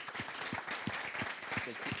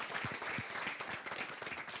 Thank you.